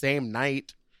in the same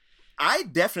night. I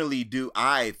definitely do.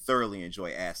 I thoroughly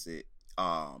enjoy acid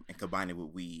and combine it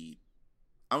with weed.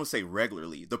 I would say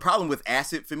regularly. The problem with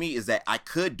acid for me is that I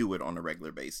could do it on a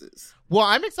regular basis. Well,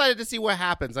 I'm excited to see what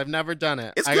happens. I've never done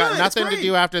it. It's I got good. It's nothing to great.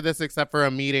 do after this except for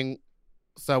a meeting.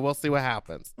 So we'll see what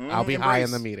happens. I'll be high in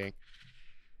the Embrace. meeting.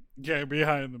 Yeah, be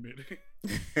high in the meeting.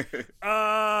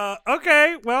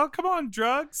 Okay, well, come on,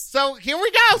 drugs. So here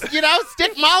we go.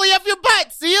 Stick Molly up your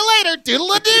butt. See you later.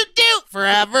 Doodle-a-doot-doot.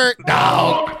 Forever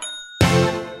dog.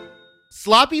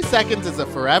 Sloppy Seconds is a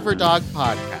Forever Dog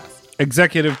podcast.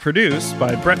 Executive produced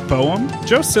by Brett Boehm,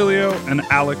 Joe Cilio, and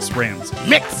Alex Ramsey.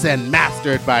 Mixed and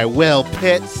mastered by Will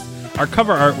Pitts. Our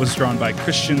cover art was drawn by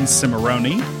Christian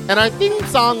Cimarroni. And our theme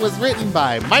song was written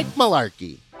by Mike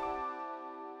Malarkey.